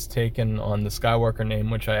she has taken on the Skywalker name,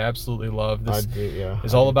 which I absolutely love. This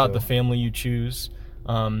is all about the family you choose,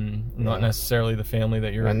 not necessarily the family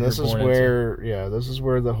that you're born into. And this is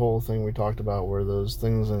where the whole thing we talked about, where those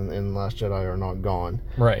things in Last Jedi are not gone.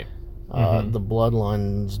 Right. The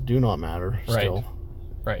bloodlines do not matter still.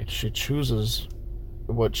 Right. She chooses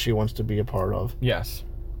what she wants to be a part of. Yes.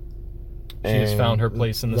 She has found her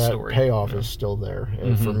place in the story. That payoff is still there,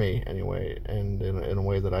 for me anyway, and in a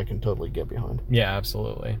way that I can totally get behind. Yeah,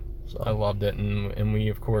 absolutely. So. I loved it, and we,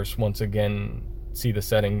 of course, once again, see the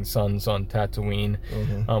setting suns on Tatooine,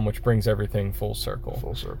 which brings everything full circle.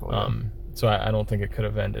 Full circle. Yeah. So I don't think it could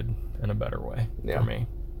have ended in a better way for me.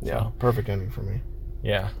 Yeah, so, perfect ending for me.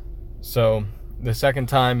 Yeah. So the second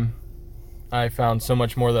time, I found so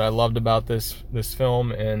much more that I loved about this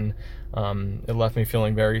film, and it left me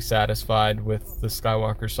feeling very satisfied with the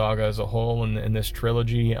Skywalker saga as a whole and this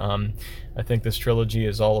trilogy. I think this trilogy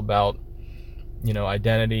is all about,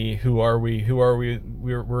 identity. Who are we?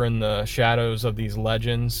 We're in the shadows of these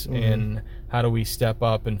legends, and how do we step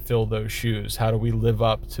up and fill those shoes? How do we live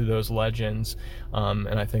up to those legends?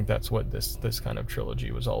 And I think that's what this kind of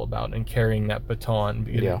trilogy was all about, and carrying that baton,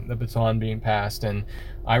 the baton being passed. And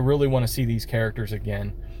I really want to see these characters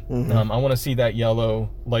again. I want to see that yellow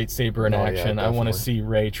lightsaber in action. I want to see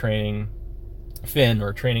Rey training Finn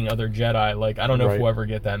or training other Jedi. Like, I don't know if we'll ever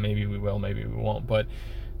get that. Maybe we will, maybe we won't. But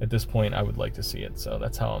at this point, I would like to see it. So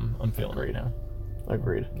that's how I'm feeling right now.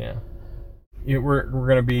 Agreed. Yeah. We're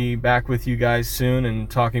going to be back with you guys soon and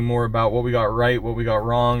talking more about what we got right, what we got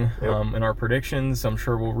wrong, in our predictions. I'm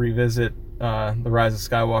sure we'll revisit The Rise of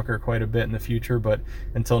Skywalker quite a bit in the future. But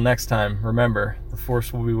until next time, remember, the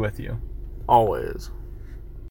Force will be with you. Always.